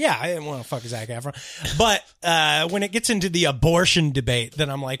gonna be like, yeah, I didn't want to fuck Zac Efron. But when it gets into the abortion debate, then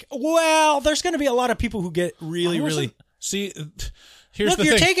I'm like, well, there's gonna be a lot of people who get really. See, look,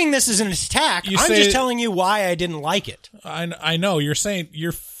 you're taking this as an attack. I'm just telling you why I didn't like it. I know you're saying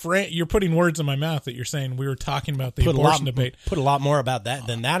you're putting words in my mouth that you're saying we were talking about the abortion debate. Put a lot more about that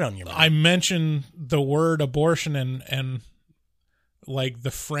than that on your mouth. I mentioned the word abortion and like the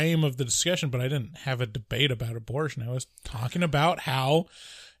frame of the discussion, but I didn't have a debate about abortion. I was talking about how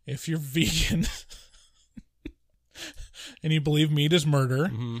if you're vegan and you believe meat is murder,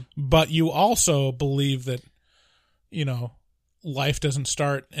 but you also believe that life doesn't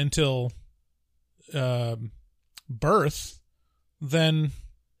start until birth, then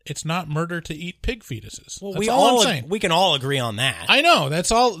it's not murder to eat pig fetuses. Well, that's we can all agree on that. I know.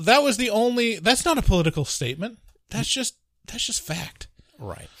 That's all. That was the only. That's not a political statement. That's just fact.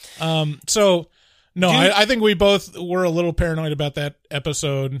 Right. So no, I think we both were a little paranoid about that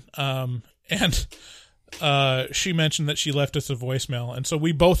episode. And she mentioned that she left us a voicemail, and so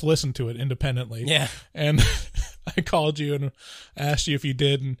we both listened to it independently. Yeah. And I called you and asked you if you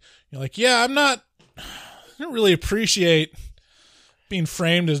did, and you're like, yeah, I don't really appreciate being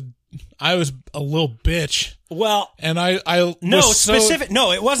framed as I was a little bitch. Well, and I no,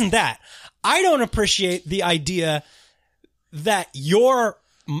 it wasn't that. I don't appreciate the idea that you're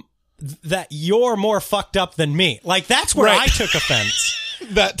more fucked up than me. Like, that's where I took offense.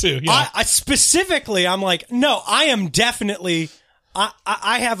 That too. Yeah. I specifically, I'm like, no, I am definitely,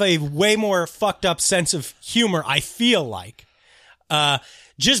 I have a way more fucked up sense of humor, I feel like.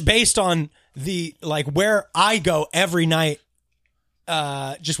 Just based on where I go every night,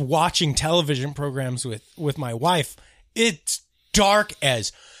 just watching television programs with my wife. It's dark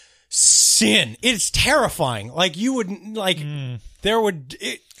as sin. It's terrifying. Like you would like there would.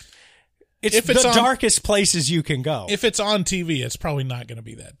 It's the darkest places you can go. If it's on TV, it's probably not going to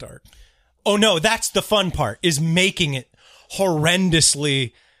be that dark. Oh no, that's the fun part, is making it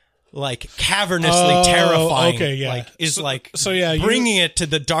horrendously, like cavernously terrifying. Okay, yeah. Like yeah, bringing it to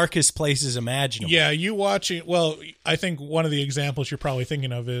the darkest places imaginable. Yeah, you watching. Well, I think one of the examples you're probably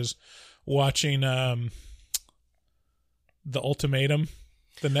thinking of is watching The Ultimatum,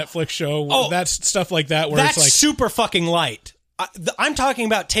 the Netflix show. Oh, that's stuff like that. Where that's it's like super fucking light. I'm talking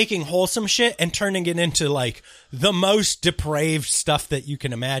about taking wholesome shit and turning it into like the most depraved stuff that you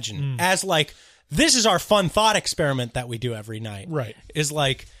can imagine. As like, this is our fun thought experiment that we do every night. Right. Is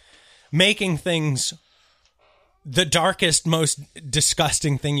like making things the darkest, most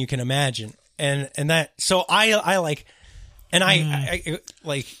disgusting thing you can imagine. And that, so I like, and I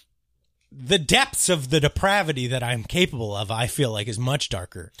like the depths of the depravity that I'm capable of, I feel like is much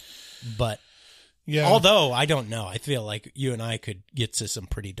darker. But yeah, although I don't know, I feel like you and I could get to some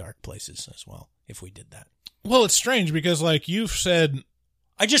pretty dark places as well if we did that. Well, it's strange because like you've said,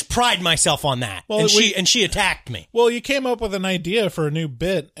 I just pride myself on that. Well, and she attacked me. Well, you came up with an idea for a new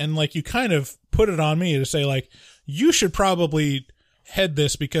bit and like you kind of put it on me to say like, you should probably head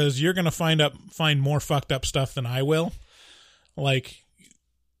this because you're going to find more fucked up stuff than I will. Like,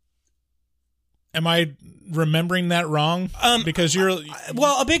 am I remembering that wrong? Because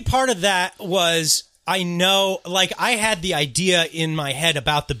well, a big part of that was, I know, like, I had the idea in my head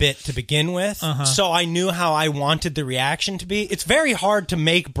about the bit to begin with, so I knew how I wanted the reaction to be. It's very hard to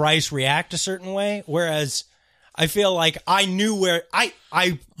make Bryce react a certain way, whereas I feel like I knew where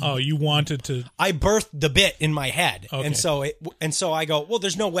you wanted to. I birthed the bit in my head, okay. and so I go, well,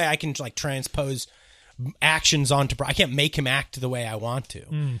 there's no way I can like transpose actions onto Bryce. I can't make him act the way I want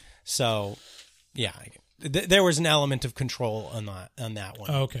to. So, yeah. There was an element of control on that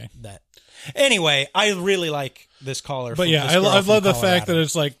one. Okay. Anyway, I really like this caller. But yeah, I love the fact that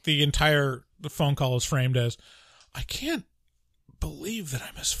it's like the phone call is framed as, I can't believe that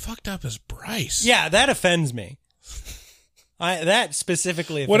I'm as fucked up as Bryce. Yeah, that offends me. That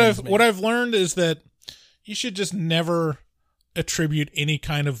specifically offends me. What I've learned is that you should just never attribute any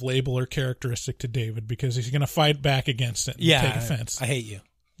kind of label or characteristic to David because he's going to fight back against it and take offense. I hate you.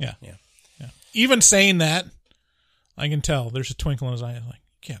 Yeah. Even saying that, I can tell there's a twinkle in his eye. Like,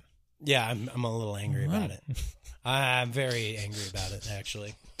 you can't. Yeah, I'm a little angry about it. I'm very angry about it,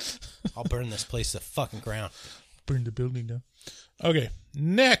 actually. I'll burn this place to the fucking ground. Burn the building down. Okay,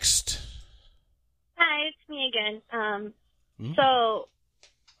 next. Hi, it's me again. So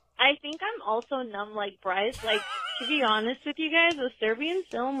I think I'm also numb like Bryce. Like, to be honest with you guys, the Serbian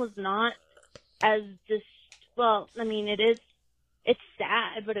film was not as well, I mean, it's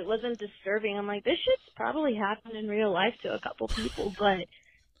sad, but it wasn't disturbing. I'm like, this shit's probably happened in real life to a couple people, but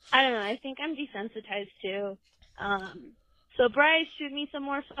I don't know. I think I'm desensitized too. So Bryce, shoot me some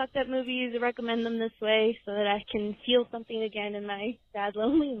more fucked up movies. Recommend them this way so that I can feel something again in my sad,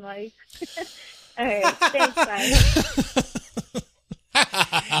 lonely life. All right, thanks, bye.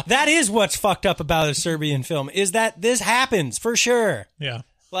 That is what's fucked up about a Serbian film, is that this happens for sure. Yeah.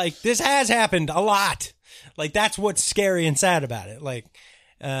 Like, this has happened a lot. Like, that's what's scary and sad about it. Like,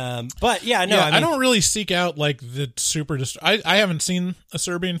 but yeah, no, I don't really seek out like the super. I haven't seen a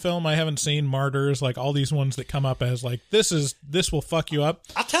Serbian film. I haven't seen Martyrs. Like all these ones that come up as like this will fuck you up.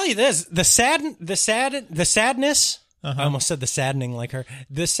 I'll tell you this: the sadness. I almost said the saddening like her.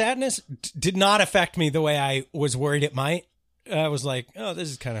 The sadness did not affect me the way I was worried it might. I was like, oh,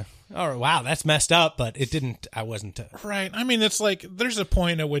 this is kind of, oh, wow, that's messed up, but it didn't, I wasn't. Right. I mean, it's like, there's a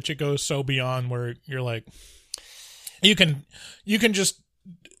point at which it goes so beyond where you're like, you can just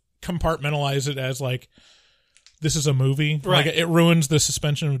compartmentalize it as like, this is a movie. Right. Like, it ruins the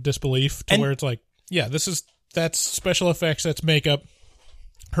suspension of disbelief to where it's like, yeah, that's special effects, that's makeup.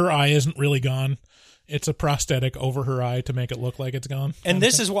 Her eye isn't really gone. It's a prosthetic over her eye to make it look like it's gone. And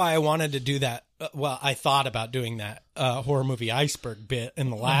this is why I wanted to do that. Well, I thought about doing that horror movie iceberg bit in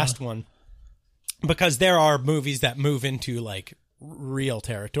the last one, because there are movies that move into like real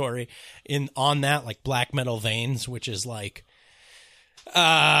territory on that, like Black Metal Veins, which is like,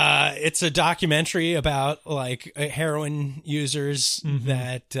 it's a documentary about like heroin users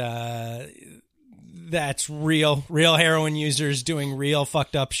that's real heroin users doing real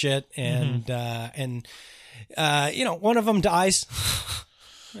fucked up shit, and you know, one of them dies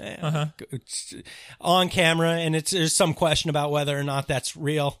on camera, and there's some question about whether or not that's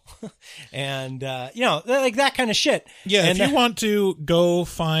real, and you know, like that kind of shit. Yeah, and if you want to go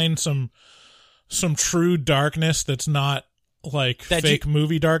find some true darkness that's not like fake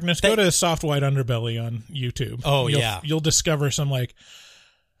movie darkness, go to Soft White Underbelly on YouTube. Oh, you'll discover some like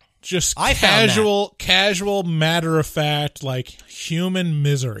Just I found casual, matter of fact, like human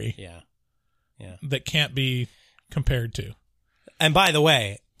misery. Yeah. That can't be compared to. And by the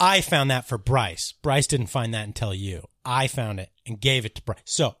way, I found that for Bryce. Bryce didn't find that until you. I found it and gave it to Bryce.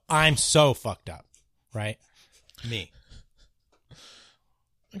 So I'm so fucked up, right? Me.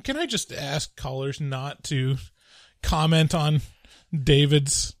 Can I just ask callers not to comment on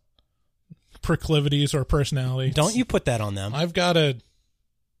David's proclivities or personality? Don't you put that on them. I've got to...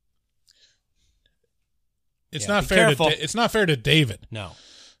 It's not fair careful. it's not fair to David. No.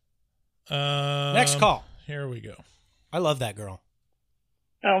 Next call. Here we go. I love that girl.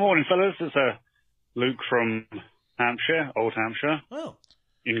 Morning, fellas. It's Luke from Hampshire, Old Hampshire,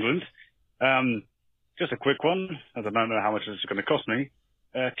 England. Just a quick one, as I don't know how much it's going to cost me.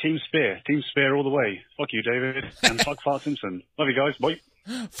 Team Spear all the way. Fuck you, David, and fuck Fart Simpson. Love you guys. Bye.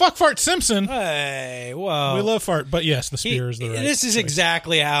 Fuck Fart Simpson. Hey, whoa. We love Fart, but yes, the Spear is the right This is choice.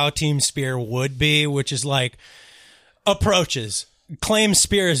 exactly how Team Spear would be, which is like approaches. Claims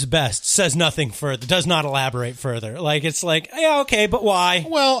Spear is best, says nothing further, does not elaborate further. Like, it's like, yeah, okay, but why?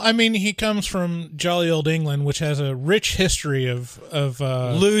 Well, I mean, he comes from jolly old England, which has a rich history of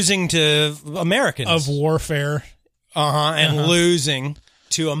losing to Americans. Of warfare. And losing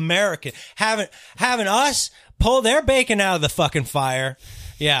to American. Having us pull their bacon out of the fucking fire.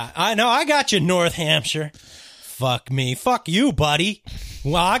 Yeah, I know, I got you, North Hampshire. Fuck me. Fuck you, buddy.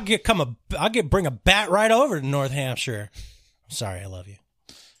 Well, I'll bring a bat right over to North Hampshire. Sorry, I love you.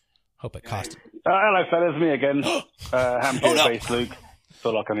 Hope it cost. Hello, fellas. Me again. Hampshire-based Luke.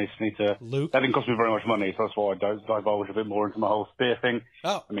 Feel like I need to... Luke? That didn't cost me very much money, so that's why I divulge a bit more into my whole spear thing.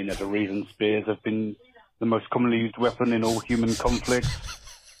 Oh. I mean, there's a reason spears have been the most commonly used weapon in all human conflicts.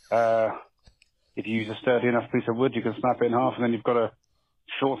 If you use a sturdy enough piece of wood, you can snap it in half, and then you've got a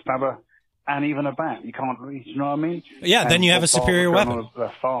short stabber and even a bat. You can't reach, you know what I mean? Yeah, then you have a superior weapon.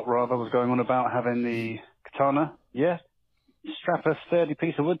 Fart, rather, was going on about having the katana. Yeah. Strap a sturdy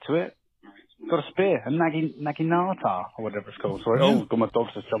piece of wood to it. Got a spear, a naginata, or whatever it's called. Sorry. Oh, God, my dog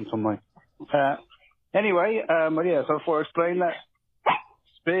just jumped on me. Anyway, yeah, so before I explain that,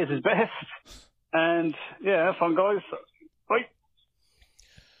 spears is best. And, yeah, have fun, guys. Bye.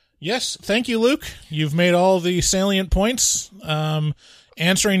 Yes, thank you, Luke. You've made all the salient points.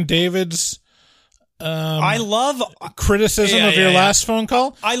 Answering David's I love criticism of your last phone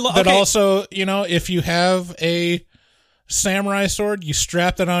call. But okay. also, you know, if you have a samurai sword, you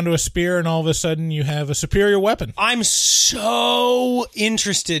strap that onto a spear, and all of a sudden you have a superior weapon. I'm so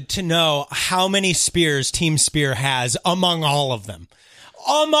interested to know how many spears Team Spear has among all of them.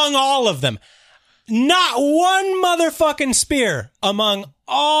 Among all of them. Not one motherfucking spear among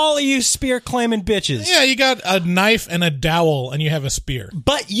all of you spear-claiming bitches. Yeah, you got a knife and a dowel, and you have a spear.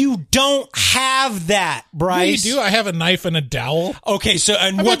 But you don't have that, Bryce. Yeah, you do. I have a knife and a dowel. Okay, so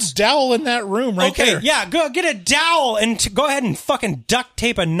and I've what's got dowel in that room right there. Okay, yeah, go get a dowel and go ahead and fucking duct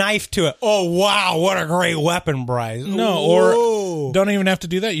tape a knife to it. Oh, wow, what a great weapon, Bryce. No, or don't even have to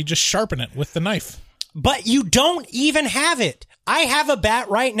do that. You just sharpen it with the knife. But you don't even have it. I have a bat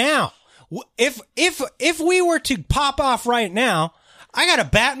right now. If we were to pop off right now, I got a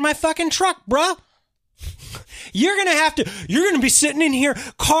bat in my fucking truck, bruh. You're gonna be sitting in here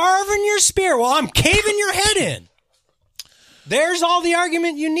carving your spear while I'm caving your head in. There's all the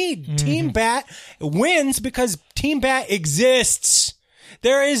argument you need. Mm-hmm. Team Bat wins because Team Bat exists.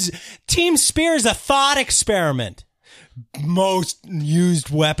 Team Spear is a thought experiment. Most used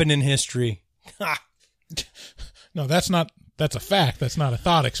weapon in history. No, that's a fact. That's not a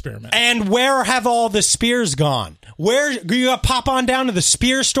thought experiment. And where have all the spears gone? Where you got to pop on down to the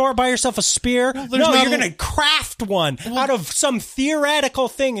spear store, buy yourself a spear? Well, no, you're going to craft one out of some theoretical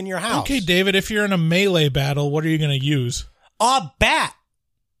thing in your house. Okay, David, if you're in a melee battle, what are you going to use? A bat.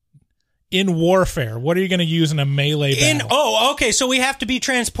 In warfare, what are you going to use in a melee battle? Okay, so we have to be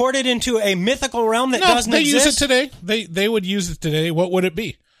transported into a mythical realm that doesn't exist? They use it today. They would use it today. What would it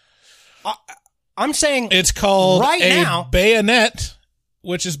be? I'm saying it's called right now, bayonet,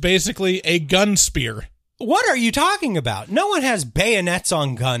 which is basically a gun spear. What are you talking about? No one has bayonets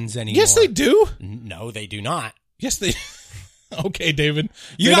on guns anymore. Yes, they do. No, they do not. Yes, they. Okay, David.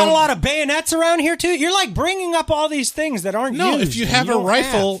 You got a lot of bayonets around here too. You're like bringing up all these things that aren't used. No, if you have a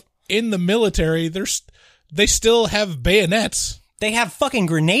rifle in the military, they still have bayonets. They have fucking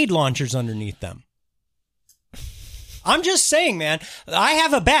grenade launchers underneath them. I'm just saying, man, I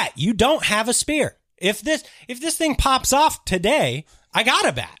have a bat. You don't have a spear. If this thing pops off today, I got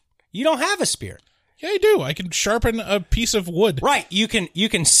a bat. You don't have a spear. Yeah, I do. I can sharpen a piece of wood. Right. You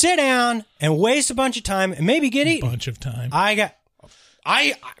can sit down and waste a bunch of time and maybe get eaten. Bunch of time.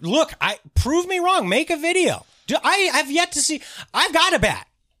 Prove me wrong. Make a video. I have yet to see. I've got a bat.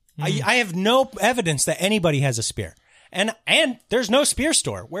 I have no evidence that anybody has a spear. And there's no spear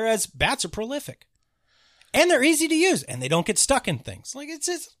store, whereas bats are prolific. And they're easy to use, and they don't get stuck in things. Like,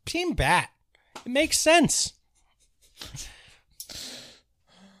 it's Team Bat. It makes sense.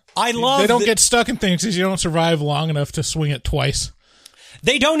 They don't get stuck in things because you don't survive long enough to swing it twice.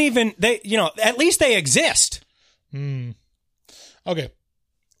 They don't even, at least they exist. Okay.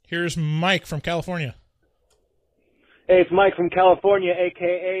 Here's Mike from California. Hey, it's Mike from California,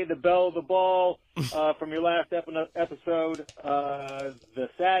 a.k.a. the Belle of the Ball, from your last episode, The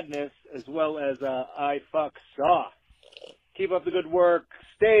Sadness, as well as I Fuck Saw. Keep up the good work.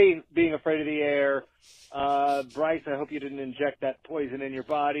 Stay being afraid of the air. Bryce, I hope you didn't inject that poison in your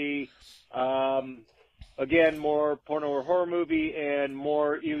body. Again, more porno or horror movie and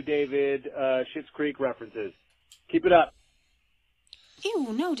more you, David, Schitt's Creek references. Keep it up.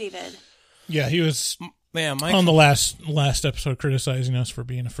 Ew, no, David. Yeah, he was... Man, Mike, on the last episode criticizing us for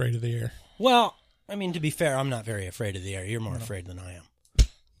being afraid of the air. Well, I mean, to be fair, I'm not very afraid of the air. You're more afraid than I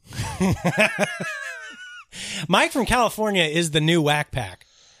am. Mike from California is the new Whack Pack.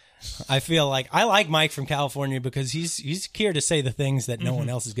 I feel like I like Mike from California because he's here to say the things that no one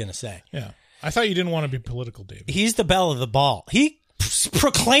else is going to say. Yeah. I thought you didn't want to be political, David. He's the belle of the ball. He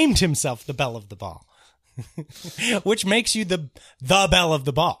proclaimed himself the belle of the ball, which makes you the belle of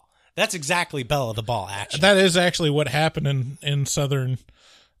the ball. That's exactly belle of the ball action. That is actually what happened in Southern,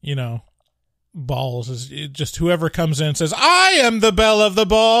 balls. Is just whoever comes in and says, I am the belle of the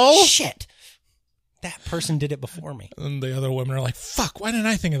ball. Shit. That person did it before me. And the other women are like, fuck, why didn't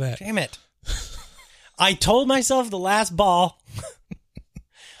I think of that? Damn it. I told myself the last ball,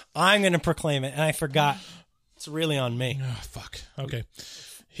 I'm going to proclaim it, and I forgot. It's really on me. Oh, fuck. Okay.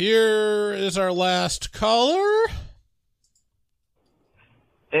 Here is our last caller.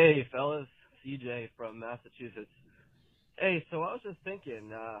 Hey, fellas. CJ from Massachusetts. Hey, so I was just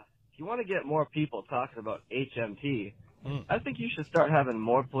thinking, if you want to get more people talking about HMT, I think you should start having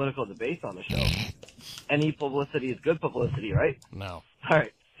more political debates on the show. Any publicity is good publicity, right? No. All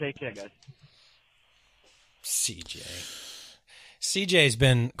right. Take care, guys. CJ's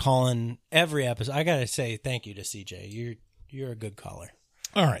been calling every episode. I got to say thank you to CJ. You're a good caller.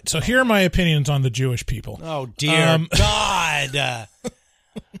 All right. So here are my opinions on the Jewish people. Oh, dear God.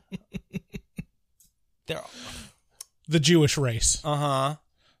 The Jewish race. Uh-huh.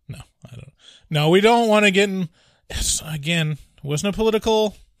 No, I don't. No, we don't want to get in. Again, it wasn't a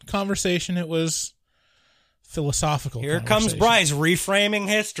political conversation. It was philosophical. Here comes Bryce reframing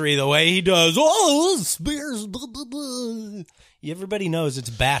history the way he does. Oh, spears. Blah, blah, blah. Everybody knows it's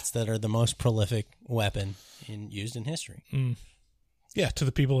bats that are the most prolific weapon used in history. Yeah, to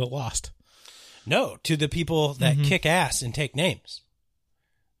the people that lost. No, to the people that kick ass and take names.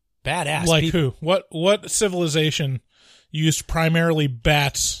 Badass. Like people. who? What civilization used primarily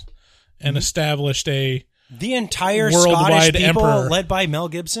bats and established the entire worldwide Scottish people emperor led by Mel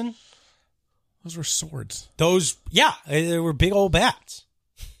Gibson? Those were swords. They were big old bats.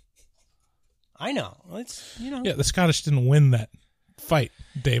 I know. Yeah, the Scottish didn't win that fight,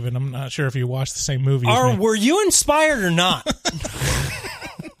 David. I'm not sure if you watched the same movie as me. Were you inspired or not?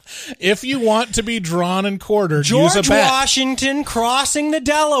 If you want to be drawn and quartered, use a bat. George Washington crossing the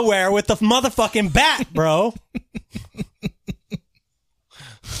Delaware with the motherfucking bat, bro.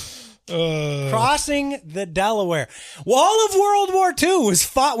 Crossing the Delaware. Well, all of World War II was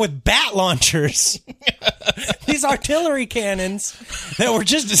fought with bat launchers. These artillery cannons that were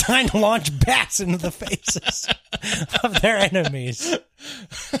just designed to launch bats into the faces of their enemies.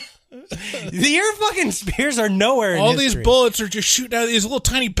 Your fucking spears are nowhere in all history. These bullets are just shooting out of these little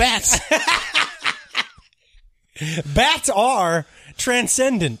tiny bats. Bats are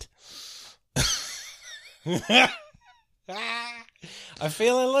transcendent. I'm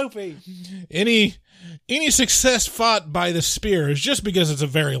feeling loopy. Any success fought by the spear is just because it's a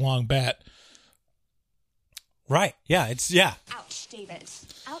very long bat. Right. Yeah, Ouch, David.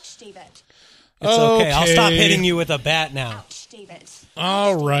 Ouch, David. It's okay. I'll stop hitting you with a bat now. Ouch, David.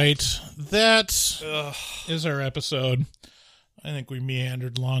 All right. That is our episode. I think we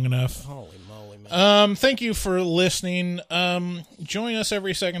meandered long enough. Holy moly, man. Thank you for listening. Join us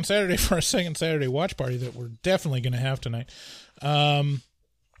every second Saturday for our second Saturday watch party that we're definitely going to have tonight.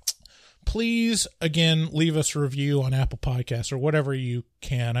 Please, again, leave us a review on Apple Podcasts or whatever you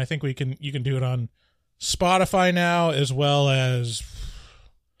can. I think you can do it on Spotify now as well as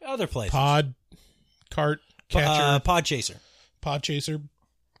other places. Podchaser.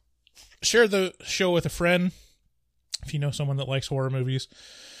 Share the show with a friend if you know someone that likes horror movies.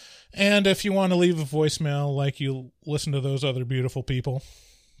 And if you want to leave a voicemail like you listen to those other beautiful people,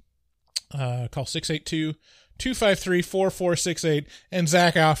 Call 682-253-4468. And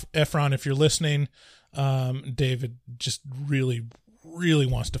Zac Efron, if you're listening, David just really, really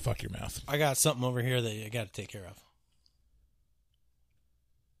wants to fuck your mouth. I got something over here that you got to take care of.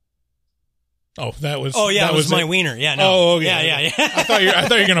 Oh, that was. Oh yeah, that it was my it? wiener. Yeah, no. Oh, okay. Yeah. I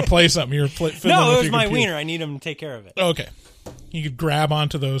thought you were gonna play something. You were fiddling no, with it was your my computer. wiener. I need him to take care of it. Okay, you could grab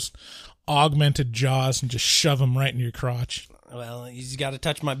onto those augmented jaws and just shove them right in your crotch. Well, he's got to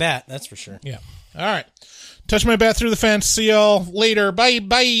touch my bat. That's for sure. Yeah. All right. Touch my bat through the fence. See y'all later. Bye.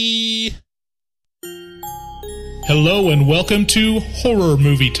 Bye. Hello and welcome to Horror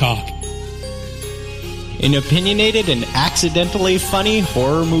Movie Talk. An opinionated and accidentally funny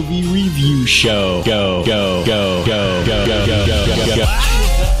horror movie review show. Go, go, go, go, go, go, go, go, go, go.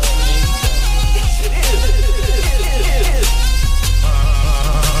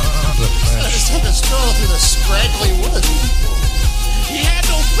 I just had to stroll through the scraggly woods. He had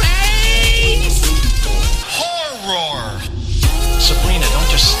no face! Horror! Sabrina, don't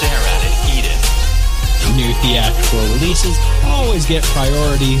just stare at it, eat it. New theatrical releases always get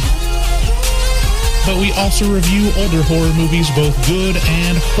priority. But we also review older horror movies, both good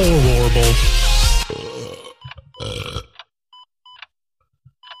and horrible.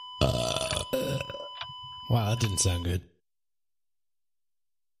 Wow, that didn't sound good.